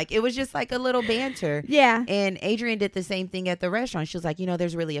 You know, like, it was just like a little banter. Yeah. And Adrian did the same thing at the restaurant. She was like, you know,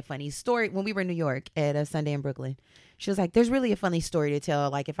 there's really a funny story. When we were in New York at a Sunday in Brooklyn, she was like, there's really a funny story to tell.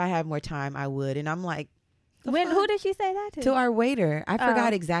 Like, if I had more time, I would. And I'm like, who did she say that to? To our waiter. I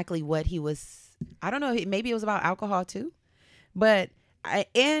forgot exactly what he was. I don't know. Maybe it was about alcohol too. But I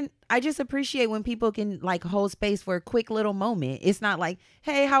just appreciate when people can like hold space for a quick little moment. It's not like,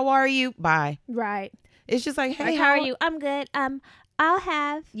 hey, how are you? Bye. Right. It's just like, hey, how are you? I'm good. I'll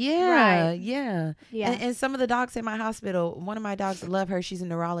have. Yeah. Right. Yeah. And some of the docs at my hospital, one of my docs, love her. She's a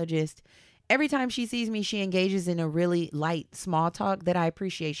neurologist. Every time she sees me, she engages in a really light, small talk that I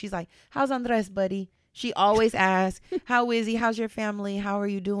appreciate. She's like, how's Andres, buddy? She always asks, how is he? How's your family? How are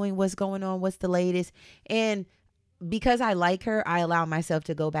you doing? What's going on? What's the latest? And because I like her, I allow myself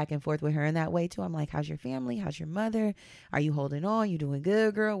to go back and forth with her in that way too. I'm like, how's your family? How's your mother? Are you holding on? You doing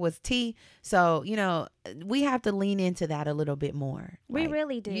good, girl? What's tea? So, you know, we have to lean into that a little bit more. We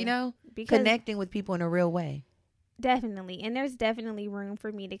really do. You know, because connecting with people in a real way. Definitely. And there's definitely room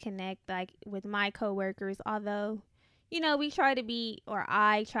for me to connect like with my coworkers, although, you know, I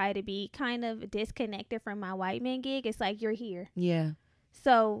try to be kind of disconnected from my white man gig. It's like, you're here. Yeah.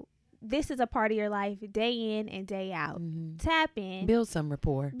 So this is a part of your life day in and day out. Tap in. Build some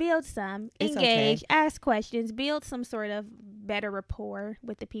rapport. Engage. Ask questions. Build some sort of better rapport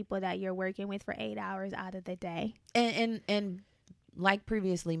with the people that you're working with for 8 hours out of the day. And like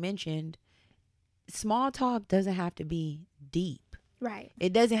previously mentioned, small talk doesn't have to be deep. Right.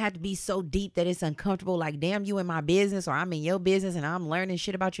 It doesn't have to be so deep that it's uncomfortable. Like, damn, you in my business, or I'm in your business and I'm learning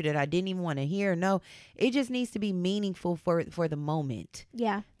shit about you that I didn't even want to hear. No, it just needs to be meaningful for the moment.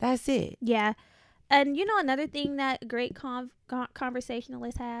 Yeah. That's it. Yeah. And you know another thing that great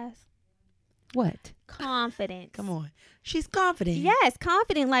conversationalist has? What? Confidence. Come on. She's confident. Yes,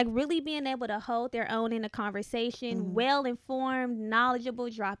 confident. Like really being able to hold their own in a conversation, well-informed, knowledgeable,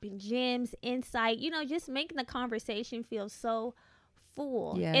 dropping gems, insight, you know, just making the conversation feel so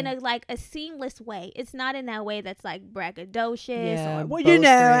full in a seamless way. It's not in that way that's like braggadocious or, well, you know,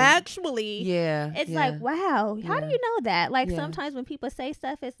 actually. Yeah. It's like, wow, how do you know that? Like sometimes when people say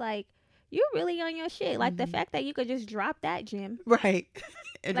stuff, it's like, you're really on your shit. Like the fact that you could just drop that gem. Right.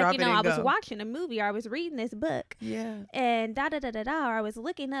 And like, drop you know, it and I was go. watching a movie or I was reading this book. Yeah. And or I was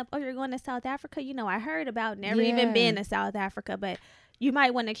looking up, oh, you're going to South Africa? You know, I heard about, never even been to South Africa, but you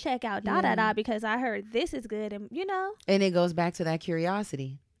might want to check out because I heard this is good. And, you know. And it goes back to that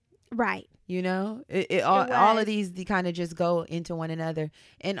curiosity. Right. You know, all of these kind of just go into one another.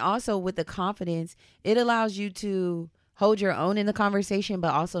 And also with the confidence, it allows you to hold your own in the conversation,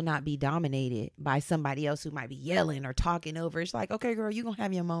 but also not be dominated by somebody else who might be yelling or talking over. It's like, okay, girl, you gonna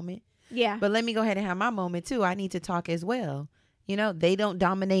have your moment. Yeah. But let me go ahead and have my moment too. I need to talk as well. You know, they don't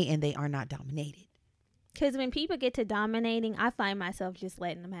dominate and they are not dominated. Because when people get to dominating, I find myself just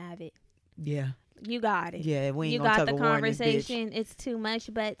letting them have it. Yeah. You got it. Yeah, we ain't you gonna got tug the a war in this conversation. bitch. It's too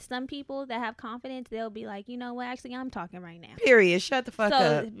much. But some people that have confidence, they'll be like, you know what? Actually, I'm talking right now. Period. Shut the fuck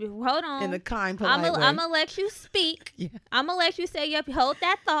up. Hold on. In the kind, polite way. I'm gonna let you speak. Yeah. I'm gonna let you say hold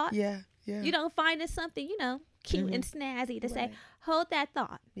that thought. Yeah. Yeah. You don't find it something, you know, cute and snazzy to say. hold that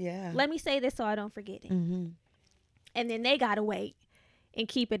thought. Yeah. Let me say this so I don't forget it. Mm-hmm. And then they got to wait and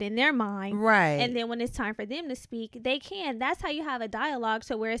keep it in their mind. Right. And then when it's time for them to speak, they can. That's how you have a dialogue,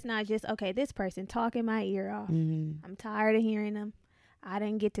 so where it's not just, okay, this person talking my ear off. Mm-hmm. I'm tired of hearing them. I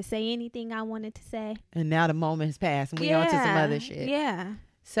didn't get to say anything I wanted to say. And now the moment has passed and we on to some other shit. Yeah.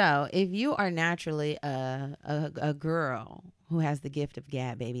 So if you are naturally a girl who has the gift of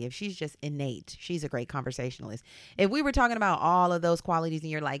gab, baby, if she's just innate, she's a great conversationalist. If we were talking about all of those qualities and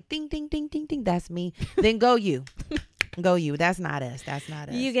you're like, ding, ding, ding, ding, ding, that's me, then go you. Go you. That's not us. That's not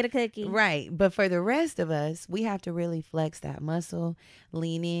us. You get a cookie. Right. But for the rest of us, we have to really flex that muscle,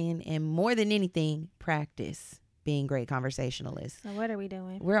 lean in, and more than anything, practice being great conversationalists. So what are we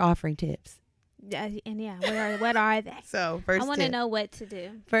doing? We're offering tips. What are they? So first I want to know what to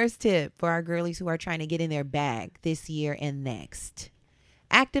do. First tip for our girlies who are trying to get in their bag this year and next.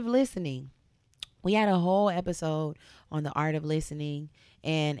 Active listening. We had a whole episode on the art of listening,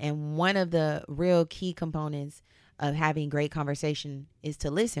 and one of the real key components of having great conversation is to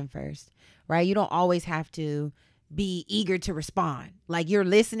listen first, right? You don't always have to be eager to respond. Like, you're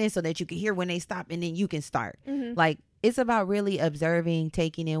listening so that you can hear when they stop and then you can start. Mm-hmm. Like, it's about really observing,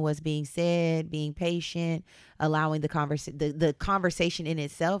 taking in what's being said, being patient, allowing the conversation in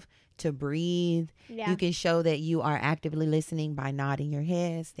itself to breathe. Yeah. You can show that you are actively listening by nodding your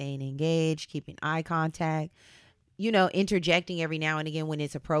head, staying engaged, keeping eye contact, interjecting every now and again when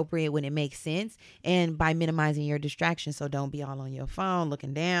it's appropriate, when it makes sense, and by minimizing your distractions. So don't be all on your phone,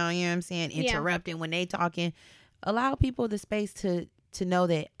 looking down, you know what I'm saying, interrupting when they talking. Allow people the space to know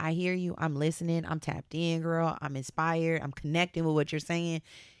that I hear you, I'm listening, I'm tapped in, girl, I'm inspired, I'm connecting with what you're saying,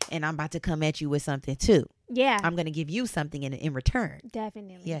 and I'm about to come at you with something too. Yeah. I'm going to give you something in return.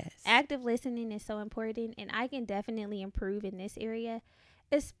 Definitely. Yes. Active listening is so important, and I can definitely improve in this area,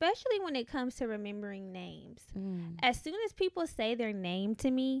 especially when it comes to remembering names. As soon as people say their name to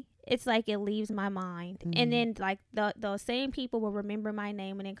me, it's like it leaves my mind. And then like those same people will remember my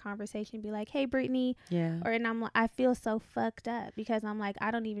name and in conversation be like, hey, Brittany. Yeah. And I'm like, I feel so fucked up because I'm like,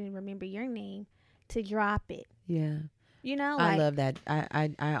 I don't even remember your name to drop it. Yeah. I love that.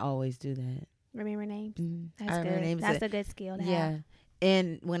 I always do that. Remember names. I remember good. names. That's a good skill to have. Yeah.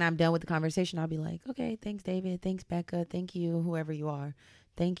 And when I'm done with the conversation, I'll be like, okay, thanks, David. Thanks, Becca. Thank you, whoever you are.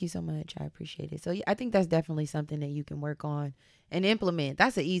 Thank you so much. I appreciate it. So I think that's definitely something that you can work on and implement.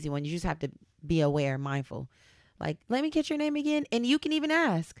 That's an easy one. You just have to be aware, mindful. Like, let me get your name again. And you can even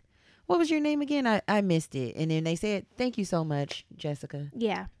ask, what was your name again? I missed it. And then they said, thank you so much, Jessica.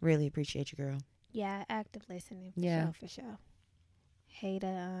 Yeah. Really appreciate you, girl. Yeah. Active listening. For sure. Hey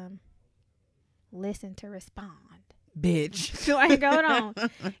to listen to respond. Bitch. Like, hold on.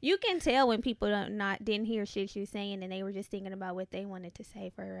 You can tell when people didn't hear shit you saying and they were just thinking about what they wanted to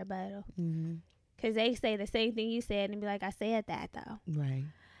say for a rebuttal. Because they say the same thing you said and be like, I said that though. Right.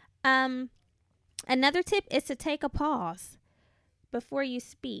 Another tip is to take a pause before you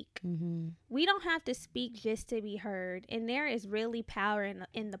speak. We don't have to speak just to be heard, and there is really power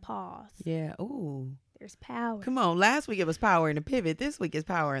in the pause. Yeah. Ooh. There's power. Come on. Last week it was power in the pivot. This week is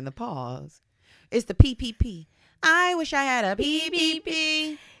power in the pause. It's the PPP. I wish I had a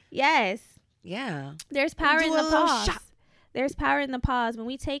PPP. Yes. Yeah. There's power in the pause. There's power in the pause. When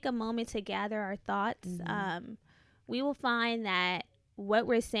we take a moment to gather our thoughts, we will find that what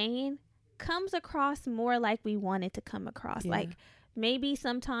we're saying comes across more like we want it to come across. Yeah. Like, maybe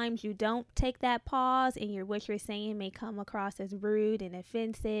sometimes you don't take that pause and what you're saying may come across as rude and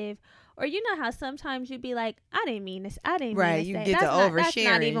offensive. Or you know how sometimes you'd be like, I didn't mean this. I didn't mean to you say. get to oversharing. That's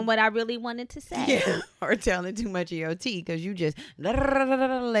not even what I really wanted to say. Yeah. Or telling too much of your tea because you just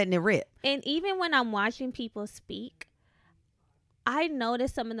letting it rip. And even when I'm watching people speak, I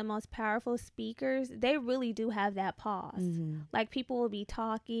notice some of the most powerful speakers, they really do have that pause. Like, people will be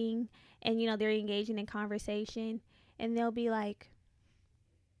talking and, they're engaging in conversation and they'll be like,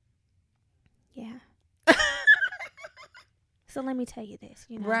 yeah. So let me tell you this,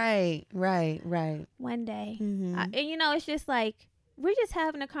 Right. One day. And, it's just like, we're just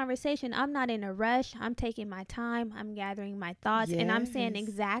having a conversation. I'm not in a rush. I'm taking my time. I'm gathering my thoughts. Yes. And I'm saying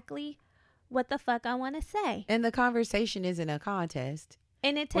exactly what the fuck I want to say. And the conversation isn't a contest.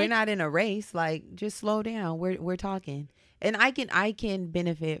 And we're not in a race. Like, just slow down. We're talking. And I can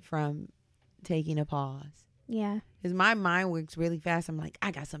benefit from taking a pause. Yeah. Because my mind works really fast. I'm like,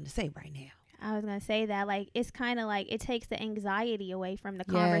 I got something to say right now. I was going to say that. Like, it's kind of like it takes the anxiety away from the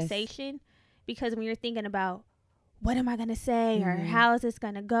conversation. Because when you're thinking about, what am I going to say? Or how is this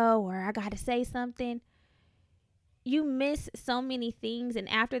going to go? Or I got to say something. You miss so many things. And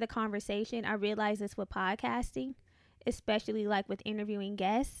after the conversation, I realized this with podcasting, especially like with interviewing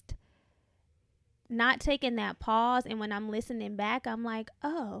guests. not taking that pause, and when I'm listening back, I'm like,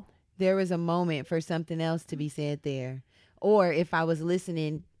 oh, there was a moment for something else to be said there. Or if I was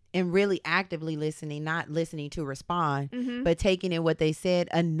listening and really actively listening, not listening to respond, but taking in what they said,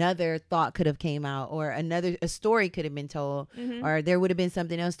 another thought could have came out, or a story could have been told, or there would have been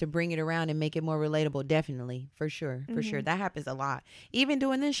something else to bring it around and make it more relatable. Definitely. For sure. That happens a lot. Even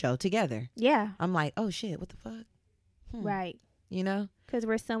doing this show together. Yeah. I'm like, oh shit, what the fuck? Right. You know? Because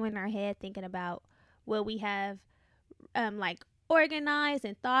we're so in our head thinking about what we have like organized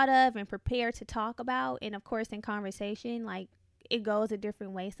and thought of and prepared to talk about. And of course, in conversation, like, it goes a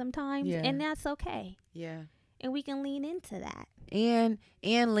different way sometimes, and that's okay. Yeah. And we can lean into that. And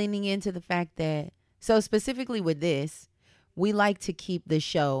leaning into the fact that, so specifically with this, we like to keep the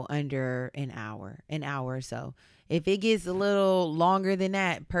show under an hour or so. If it gets a little longer than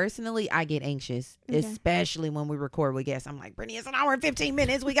that, personally, I get anxious, especially when we record with guests. I'm like, Brittany, it's an hour and 15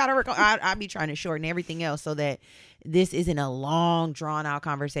 minutes. We got to record. I be trying to shorten everything else so that this isn't a long, drawn out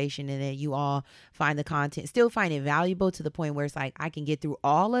conversation, and that you all find the content, still find it valuable to the point where it's like, I can get through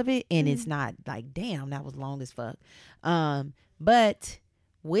all of it and it's not like, damn, that was long as fuck. But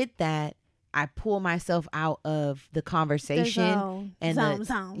with that, I pull myself out of the conversation and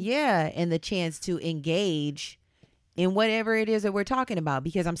the chance to engage in whatever it is that we're talking about,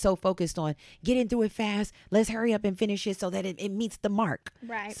 because I'm so focused on getting through it fast. Let's hurry up and finish it so that it meets the mark.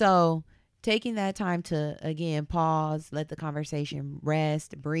 Right. So taking that time to, again, pause, let the conversation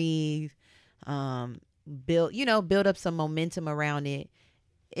rest, breathe, build up some momentum around it.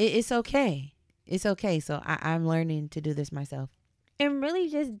 It's okay. It's okay. So I'm learning to do this myself. And really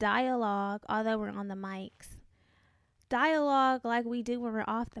just dialogue, although we're on the mics. Dialogue like we do when we're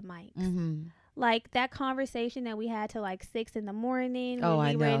off the mics. Like that conversation that we had till like 6 a.m. when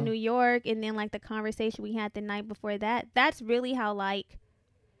we were in New York, and then like the conversation we had the night before that. That's really how like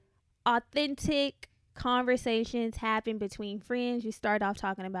authentic conversations happen between friends. You start off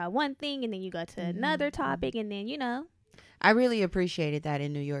talking about one thing, and then you go to another topic, and then, I really appreciated that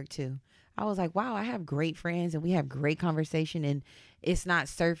in New York too. I was like, wow, I have great friends and we have great conversation, and it's not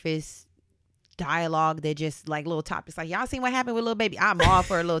surface dialogue that just like little topics. Like, y'all seen what happened with Lil Baby? I'm all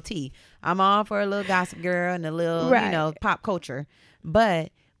for a little tea. I'm all for a little gossip girl and a little, pop culture.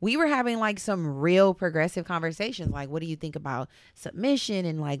 But we were having like some real progressive conversations. Like, what do you think about submission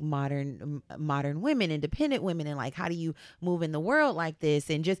and like modern women, independent women, and like, how do you move in the world like this?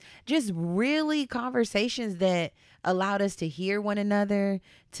 And just really conversations that allowed us to hear one another,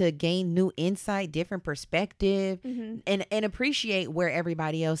 to gain new insight, different perspective, and appreciate where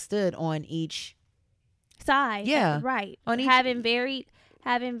everybody else stood on each side. Yeah. Right. On each, having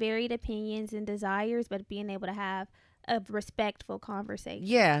varied opinions and desires, but being able to have a respectful conversation.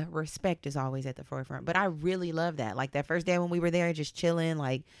 Yeah, respect is always at the forefront. But I really love that. Like that first day when we were there just chilling,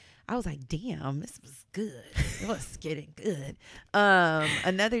 like I was like, damn, this was good. It was getting good.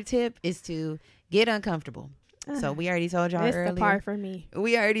 Another tip is to get uncomfortable. So we already told y'all earlier. This is the part for me.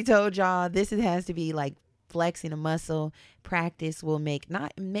 We already told y'all this has to be like flexing a muscle. Practice will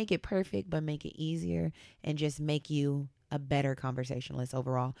not make it perfect, but make it easier and just make you a better conversationalist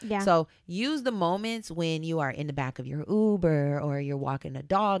overall. Yeah. So use the moments when you are in the back of your Uber, or you're walking a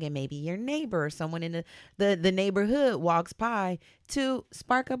dog and maybe your neighbor or someone in the neighborhood walks by, to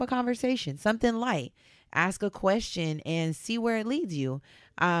spark up a conversation, something light. Ask a question and see where it leads you.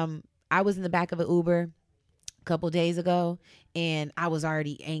 I was in the back of an Uber a couple days ago, and I was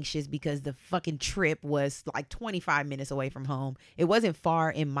already anxious because the fucking trip was like 25 minutes away from home. It wasn't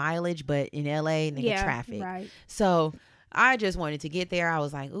far in mileage, but in LA, traffic. Right. So I just wanted to get there. I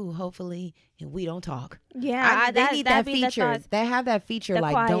was like, ooh, hopefully we don't talk. Yeah, they need that feature. They have that feature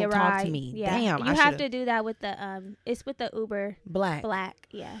like, don't talk to me. Yeah. Damn, you have to do that with the it's with the Uber Black.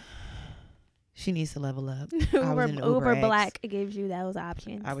 Yeah. She needs to level up. Uber Black gives you those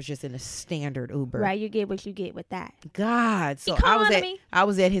options. I was just in a standard Uber. Right, you get what you get with that. God, so I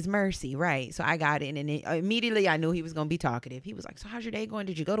was at his mercy, right? So I got in, and immediately I knew he was gonna be talkative. He was like, "So how's your day going?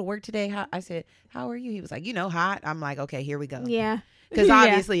 Did you go to work today?" I said, "How are you?" He was like, hot." I'm like, "Okay, here we go." Yeah, because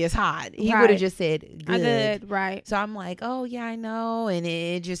obviously it's hot. He would have just said, "Good," right? So I'm like, "Oh yeah, I know," and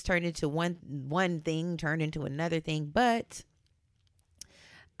it just turned into one thing turned into another thing, but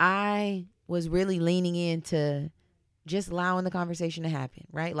I was really leaning into just allowing the conversation to happen,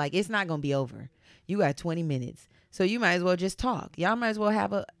 right? Like, it's not going to be over. You got 20 minutes. So you might as well just talk. Y'all might as well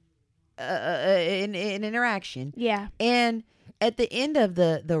have an interaction. Yeah. And at the end of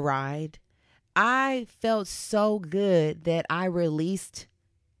the ride, I felt so good that I released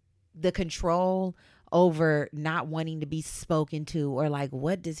the control over not wanting to be spoken to, or like,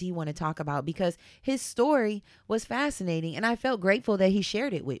 what does he want to talk about? Because his story was fascinating, and I felt grateful that he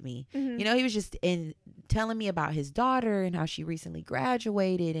shared it with me. Mm-hmm. You know, he was just telling me about his daughter and how she recently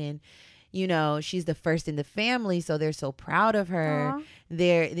graduated, and you know, she's the first in the family, so they're so proud of her.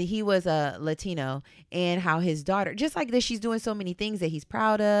 He was a Latino, and how his daughter, just like this, she's doing so many things that he's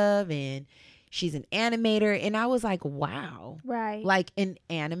proud of, and she's an animator. And I was like, wow. Right. Like an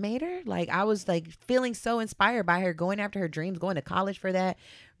animator? Like I was like feeling so inspired by her, going after her dreams, going to college for that,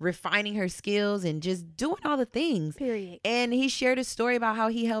 refining her skills, and just doing all the things. Period. And he shared a story about how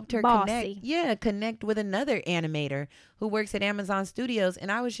he helped her connect with another animator who works at Amazon Studios. And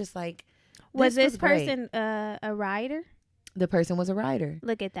I was just like, was this person a writer? The person was a writer.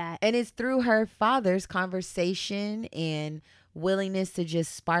 Look at that. And it's through her father's conversation and willingness to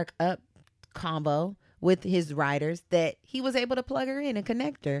just spark up combo with his writers that he was able to plug her in and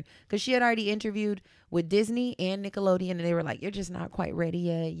connect her, because she had already interviewed with Disney and Nickelodeon, and they were like, you're just not quite ready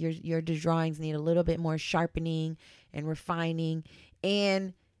yet. Your drawings need a little bit more sharpening and refining.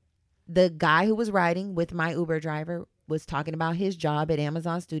 And the guy who was writing with my Uber driver was talking about his job at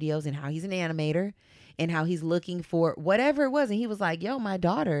Amazon Studios and how he's an animator and how he's looking for whatever it was. And he was like, yo, my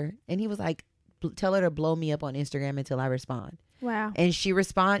daughter. And he was like, tell her to blow me up on Instagram until I respond. Wow. And he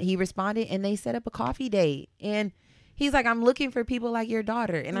responded, and they set up a coffee date. And he's like, I'm looking for people like your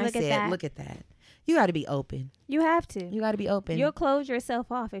daughter. And I said, look at that. You got to be open. You have to. You got to be open. You'll close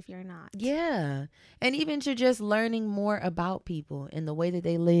yourself off if you're not. Yeah. And even to just learning more about people and the way that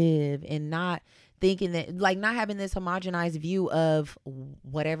they live, and not thinking that, like, not having this homogenized view of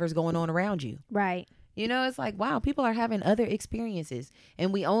whatever's going on around you. Right. You know, it's like, wow, people are having other experiences,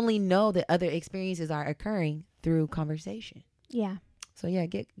 and we only know that other experiences are occurring through conversation. Yeah. So yeah,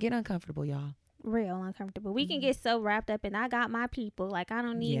 get uncomfortable, y'all. Real uncomfortable. We can get so wrapped up in I got my people, like I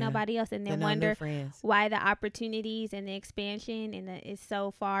don't need nobody else, and then wonder why the opportunities and the expansion is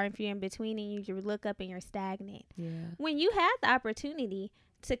so far and few in between, and you just look up and you're stagnant. Yeah. When you have the opportunity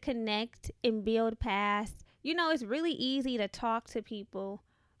to connect and build past, you know, it's really easy to talk to people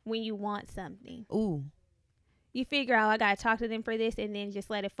when you want something. Ooh. You figure out, I got to talk to them for this, and then just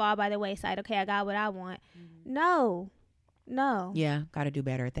let it fall by the wayside. Okay, I got what I want. No. Yeah, got to do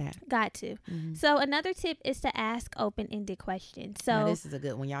better at that. Got to. So another tip is to ask open-ended questions. So now, this is a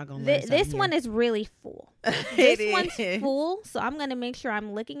good one. Y'all gonna learn this one is really full. This one's full. So I'm gonna make sure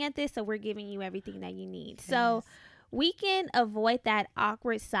I'm looking at this, so we're giving you everything that you need. Yes. So we can avoid that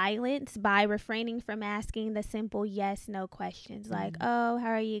awkward silence by refraining from asking the simple yes/no questions, like, "Oh, how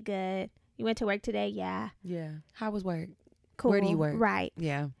are you? Good. You went to work today? Yeah. Yeah. How was work? Cool. Where do you work? Right.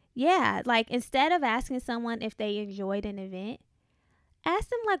 Yeah. Yeah, like instead of asking someone if they enjoyed an event, ask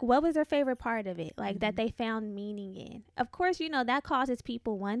them like what was their favorite part of it, like that they found meaning in. Of course, you know, that causes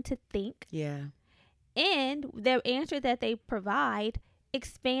people, one, to think. Yeah. And the answer that they provide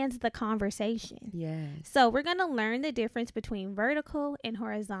expands the conversation. Yes. So we're going to learn the difference between vertical and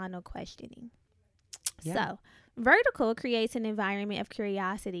horizontal questioning. Yeah. So vertical creates an environment of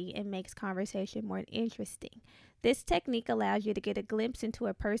curiosity and makes conversation more interesting. This technique allows you to get a glimpse into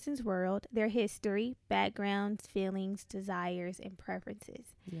a person's world, their history, backgrounds, feelings, desires, and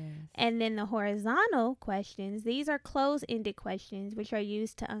preferences. Yes. And then the horizontal questions, these are closed-ended questions which are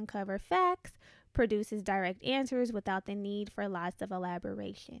used to uncover facts, produces direct answers without the need for lots of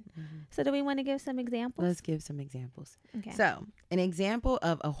elaboration. So do we want to give some examples? Let's give some examples. Okay. So an example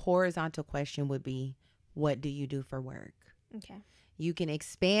of a horizontal question would be, what do you do for work? Okay. You can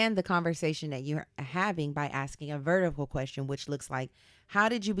expand the conversation that you're having by asking a vertical question, which looks like, how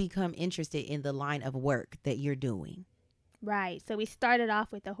did you become interested in the line of work that you're doing? Right. So we started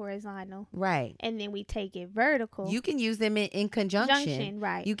off with the horizontal. Right. And then we take it vertical. You can use them in conjunction.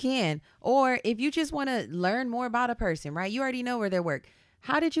 Right. You can. Or if you just want to learn more about a person, right? You already know where they work.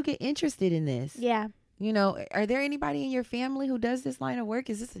 How did you get interested in this? Yeah. You know, are there anybody in your family who does this line of work?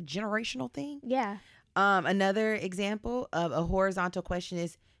 Is this a generational thing? Yeah. Another example of a horizontal question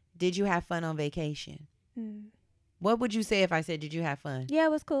is, did you have fun on vacation? What would you say if I said, did you have fun? Yeah,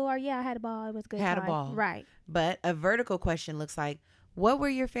 it was cool. Or yeah, I had a ball. It was good. Had a ball. Right. But a vertical question looks like, what were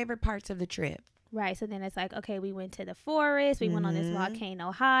your favorite parts of the trip? Right. So then it's like, okay, we went to the forest. We went on this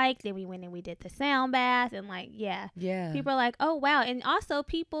volcano hike. Then we went and we did the sound bath. And like, yeah. People are like, oh, wow. And also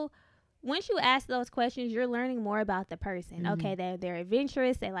people, once you ask those questions, you're learning more about the person. Okay, they're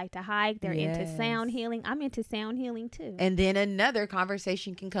adventurous. They like to hike. They're into sound healing. I'm into sound healing too. And then another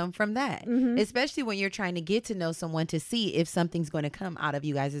conversation can come from that, especially when you're trying to get to know someone to see if something's going to come out of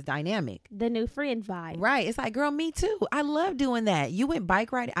you guys' dynamic. The new friend vibe. Right. It's like, girl, me too. I love doing that. You went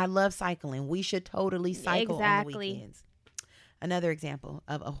bike riding. I love cycling. We should totally cycle on the weekends. Another example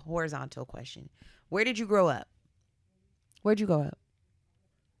of a horizontal question. Where did you grow up? Where'd you grow up?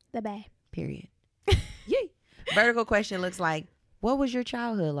 The Bay. Period. Yay. Vertical question looks like, what was your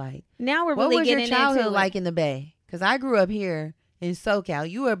childhood like? Now we're What really was your getting childhood into like in the Bay? Because I grew up here in SoCal.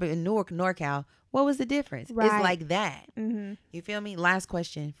 You were up in NorCal. What was the difference? Right. It's like that. Mm-hmm. You feel me? Last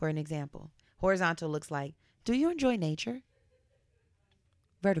question for an example. Horizontal looks like, do you enjoy nature?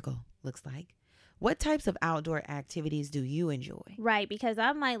 Vertical looks like, what types of outdoor activities do you enjoy? Right, because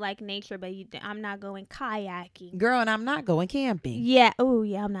I might like nature, but I'm not going kayaking. Girl, and I'm not going camping. Yeah. Oh,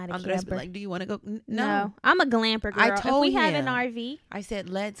 yeah. I'm not a I'm camper. just be like, do you want to go? No, I'm a glamper girl. I told if we have an him. RV, I said,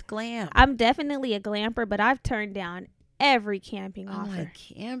 let's glam. I'm definitely a glamper, but I've turned down every camping I'm offer. like,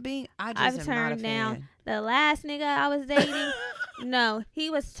 camping? I've am not a turned down fan. the last nigga I was dating. No, he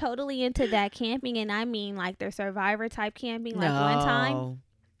was totally into that camping, and I mean like the survivor type camping. Like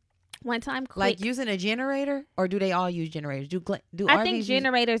one time, like using a generator, or do they all use generators? Do I RVs think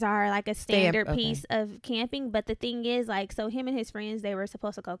generators are like a standard okay. piece of camping, but the thing is, like, so him and his friends, they were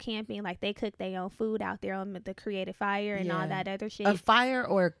supposed to go camping. Like, they cooked their own food out there on the created fire and all that other shit. A fire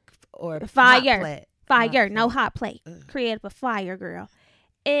or fire, hot plate? fire, no hot plate. Ugh. Created a fire, girl.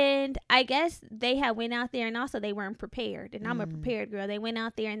 And I guess they had went out there, and also they weren't prepared. And I'm a prepared girl. They went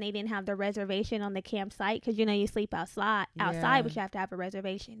out there and they didn't have the reservation on the campsite because, you know, you sleep outside, but you have to have a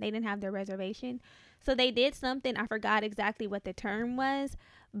reservation. They didn't have their reservation. So they did something. I forgot exactly what the term was,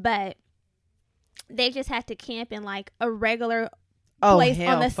 but they just had to camp in like a regular place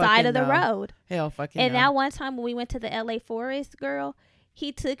on the side of the road. Hell fucking And no. that one time when we went to the LA forest, girl,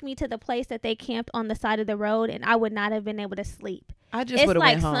 he took me to the place that they camped on the side of the road, and I would not have been able to sleep. I just would it's have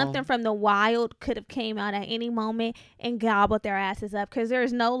like went home. something from the wild could have came out at any moment and gobbled their asses up because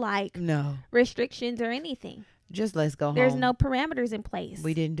there's no like restrictions or anything. Just let's go There's home. no parameters in place.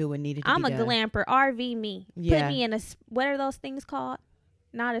 We didn't do what needed to I'm be a done. glamper. RV me. Yeah. Put me in what are those things called?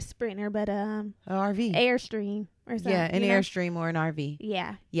 Not a Sprinter, but An RV. Airstream or something. Yeah, an Airstream or an RV.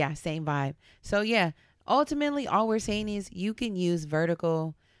 Yeah. Yeah, same vibe. So yeah, ultimately all we're saying is you can use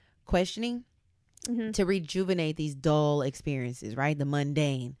vertical questioning to rejuvenate these dull experiences, right? The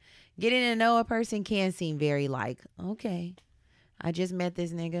mundane. Getting to know a person can seem very like, okay, I just met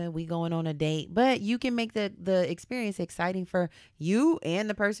this nigga, we going on a date. But you can make the experience exciting for you and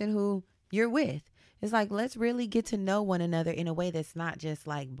the person who you're with. It's like, let's really get to know one another in a way that's not just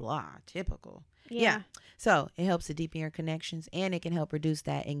like blah, typical. Yeah. So it helps to deepen your connections, and it can help reduce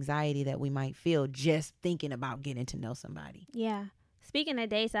that anxiety that we might feel just thinking about getting to know somebody. Yeah. Speaking of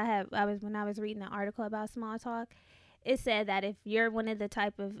dates, when I was reading an article about small talk, it said that if you're the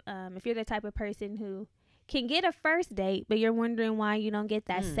type of person who can get a first date, but you're wondering why you don't get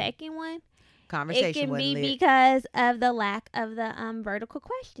that second one, Conversation it can be lit. because of the lack of the vertical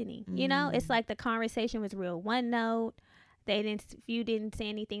questioning. You know, it's like the conversation was real one note. You didn't say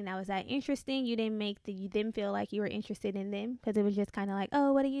anything that was that interesting. You didn't feel like you were interested in them because it was just kind of like,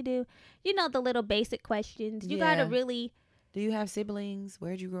 oh, what do? You know, the little basic questions. You gotta really. Do you have siblings?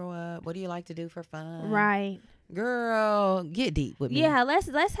 Where'd you grow up? What do you like to do for fun? Right. Girl, get deep with me. Yeah, let's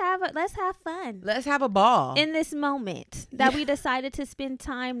have fun. Let's have a ball. In this moment that we decided to spend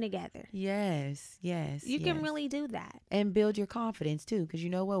time together. Yes. You can really do that. And build your confidence too. Because you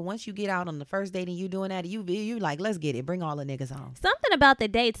know what? Once you get out on the first date and you doing that, you like, let's get it. Bring all the niggas on. Something about the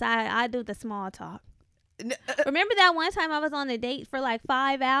dates, I do the small talk. Remember that one time I was on a date for like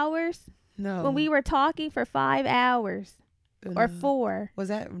 5 hours? No. When we were talking for 5 hours. Or 4. Was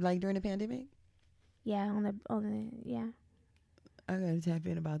that like during the pandemic? Yeah, on the yeah. I gotta tap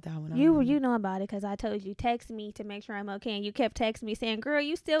in about that one. You know about it because I told you text me to make sure I'm okay, and you kept texting me saying, "Girl,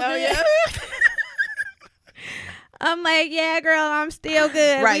 you still good?" Oh yeah. I'm like, yeah, girl, I'm still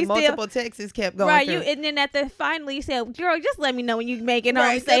good. Right, multiple texts kept going. Right, through. and then finally you said, girl, just let me know when you make it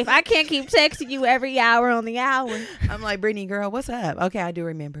home safe. I can't keep texting you every hour on the hour. I'm like, Brittany, girl, what's up? Okay, I do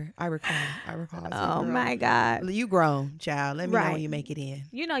remember. I recall. Oh my God. You grown, child. Let me know when you make it in.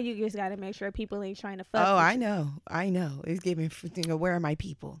 You know, you just got to make sure people ain't trying to fuck. Oh, I know. It's giving, where are my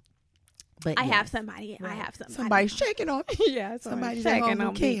people? But I have somebody. Right. I have somebody. Somebody's checking on me. Yeah, somebody's checking on me.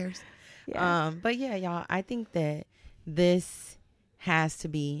 Who cares? Yeah. But yeah, y'all, I think that this is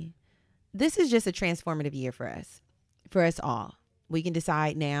just a transformative year for us all. We can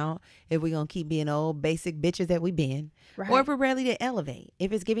decide now if we're going to keep being old basic bitches that we've been, or if we're ready to elevate,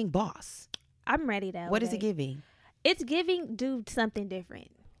 if it's giving boss. I'm ready to elevate. What is it giving? It's giving do something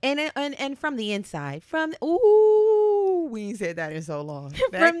different. And from the inside, we ain't said that in so long.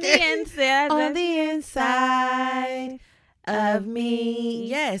 From the inside. On the inside. of me.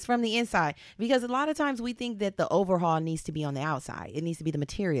 Yes, from the inside. Because a lot of times we think that the overhaul needs to be on the outside. It needs to be the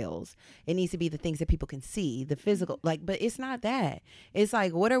materials. It needs to be the things that people can see, the physical. Like, but it's not that. It's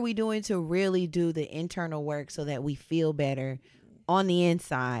like, what are we doing to really do the internal work so that we feel better on the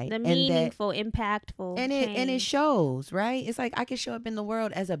inside? The meaningful, impactful and it shows, right? It's like I can show up in the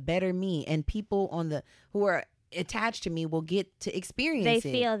world as a better me, and people who are attached to me will get to experience it.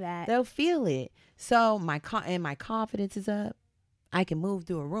 They feel that. They'll feel it. So my confidence is up. I can move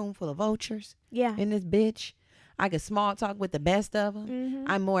through a room full of vultures. Yeah. In this bitch. I can small talk with the best of them. Mm-hmm.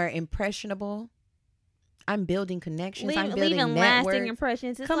 I'm more impressionable. I'm building connections. I'm building leaving networks. lasting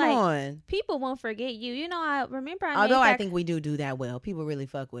impressions. It's Come like, on. people won't forget you. You know, I remember I think we do that well. People really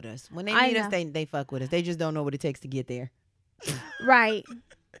fuck with us. When they meet us, they fuck with us. They just don't know what it takes to get there. Right.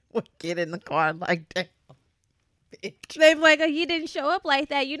 We get in the car like that. Bitch. They're like, oh, you didn't show up like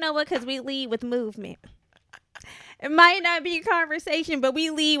that. You know what? Because we lead with movement. It might not be a conversation, but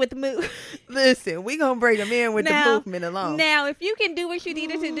we lead with movement. Listen, we gonna bring them in with the movement alone. Now, if you can do what you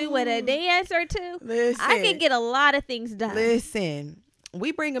needed to do with a dance or two, listen, I can get a lot of things done. Listen,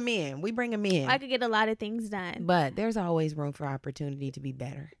 we bring them in. I could get a lot of things done. But there's always room for opportunity to be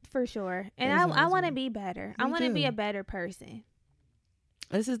better. For sure. And I want to be better. I want to be a better person.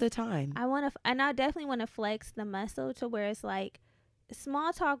 This is the time. I definitely want to flex the muscle to where it's like,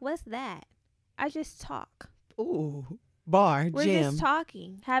 small talk, what's that? I just talk. Ooh, We're gym. just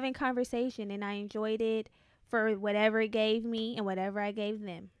talking, having conversation, and I enjoyed it for whatever it gave me and whatever I gave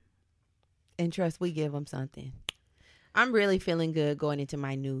them. And trust, we give them something. I'm really feeling good going into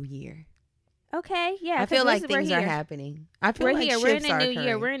my new year. Okay, yeah. I feel like things are happening. I feel like we're in shifts a are new year.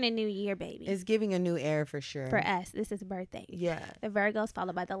 occurring. We're in a new year, baby. It's giving a new era for sure. For us, this is birthday. Yeah. The Virgos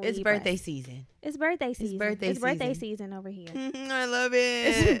followed by the Libras. It's birthday season. It's birthday season. It's birthday season over here. I love it.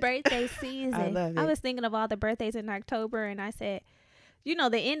 It's birthday season. I love it. I was thinking of all the birthdays in October, and I said, you know,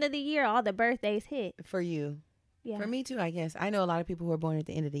 the end of the year, all the birthdays hit. For you. Yeah. For me too, I guess. I know a lot of people who are born at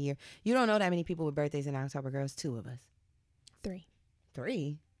the end of the year. You don't know that many people with birthdays in October, girls. 2 of us.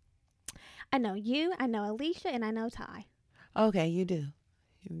 3? I know you, I know Alicia, and I know Ty. Okay, you do.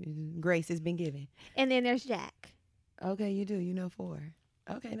 Grace has been given. And then there's Jack. Okay, you do. You know 4.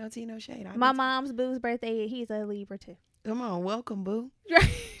 Okay, no tea, no shade. My mom's boo's birthday, he's a Libra too. Come on, welcome, boo.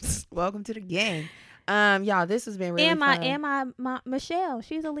 Welcome to the gang. Y'all, this has been really fun. And my Michelle,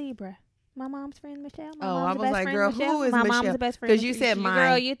 she's a Libra. My mom's friend Michelle. I was like, girl, Michelle. who is my Michelle? mom's the best friend. Because you said mine.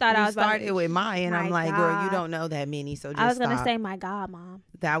 Girl, you thought I was started with mine, and I'm like, girl, you God. don't know that many, so just I was gonna stop. say my God, mom.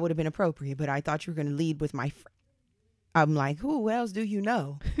 That would have been appropriate, but I thought you were gonna lead with my friend. I'm like, who else do you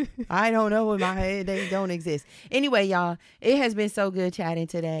know? I don't know in my head. They don't exist. Anyway, y'all, it has been so good chatting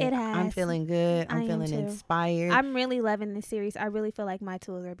today. It has. I'm feeling good. I'm feeling inspired. I'm really loving this series. I really feel like my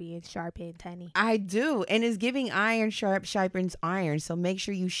tools are being sharpened, honey. I do. And it's giving iron sharpens iron. So make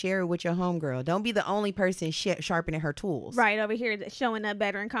sure you share it with your homegirl. Don't be the only person sharpening her tools. Right over here showing up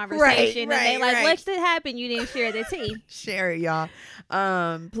better in conversation. And they like, what did happen? You didn't share the tea. Share it, y'all.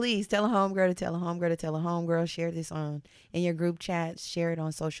 Please tell a homegirl to tell a homegirl to tell a homegirl. Share this in your group chats. Share it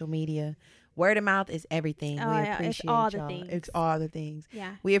on social media. Word of mouth is everything. We appreciate it's all y'all. the things. It's all the things.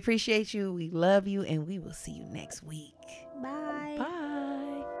 Yeah. We appreciate you. We love you. And we will see you next week. Bye. Bye.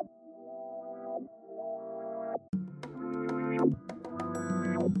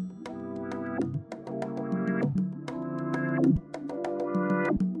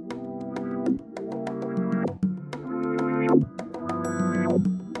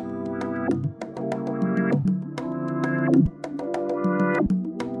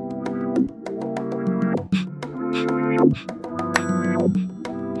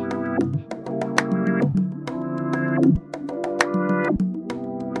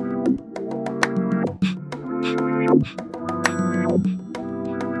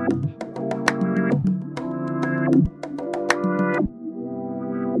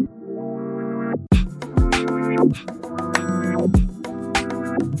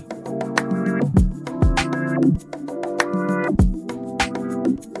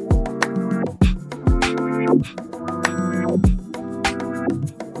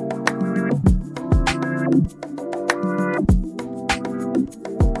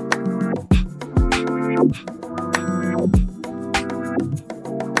 You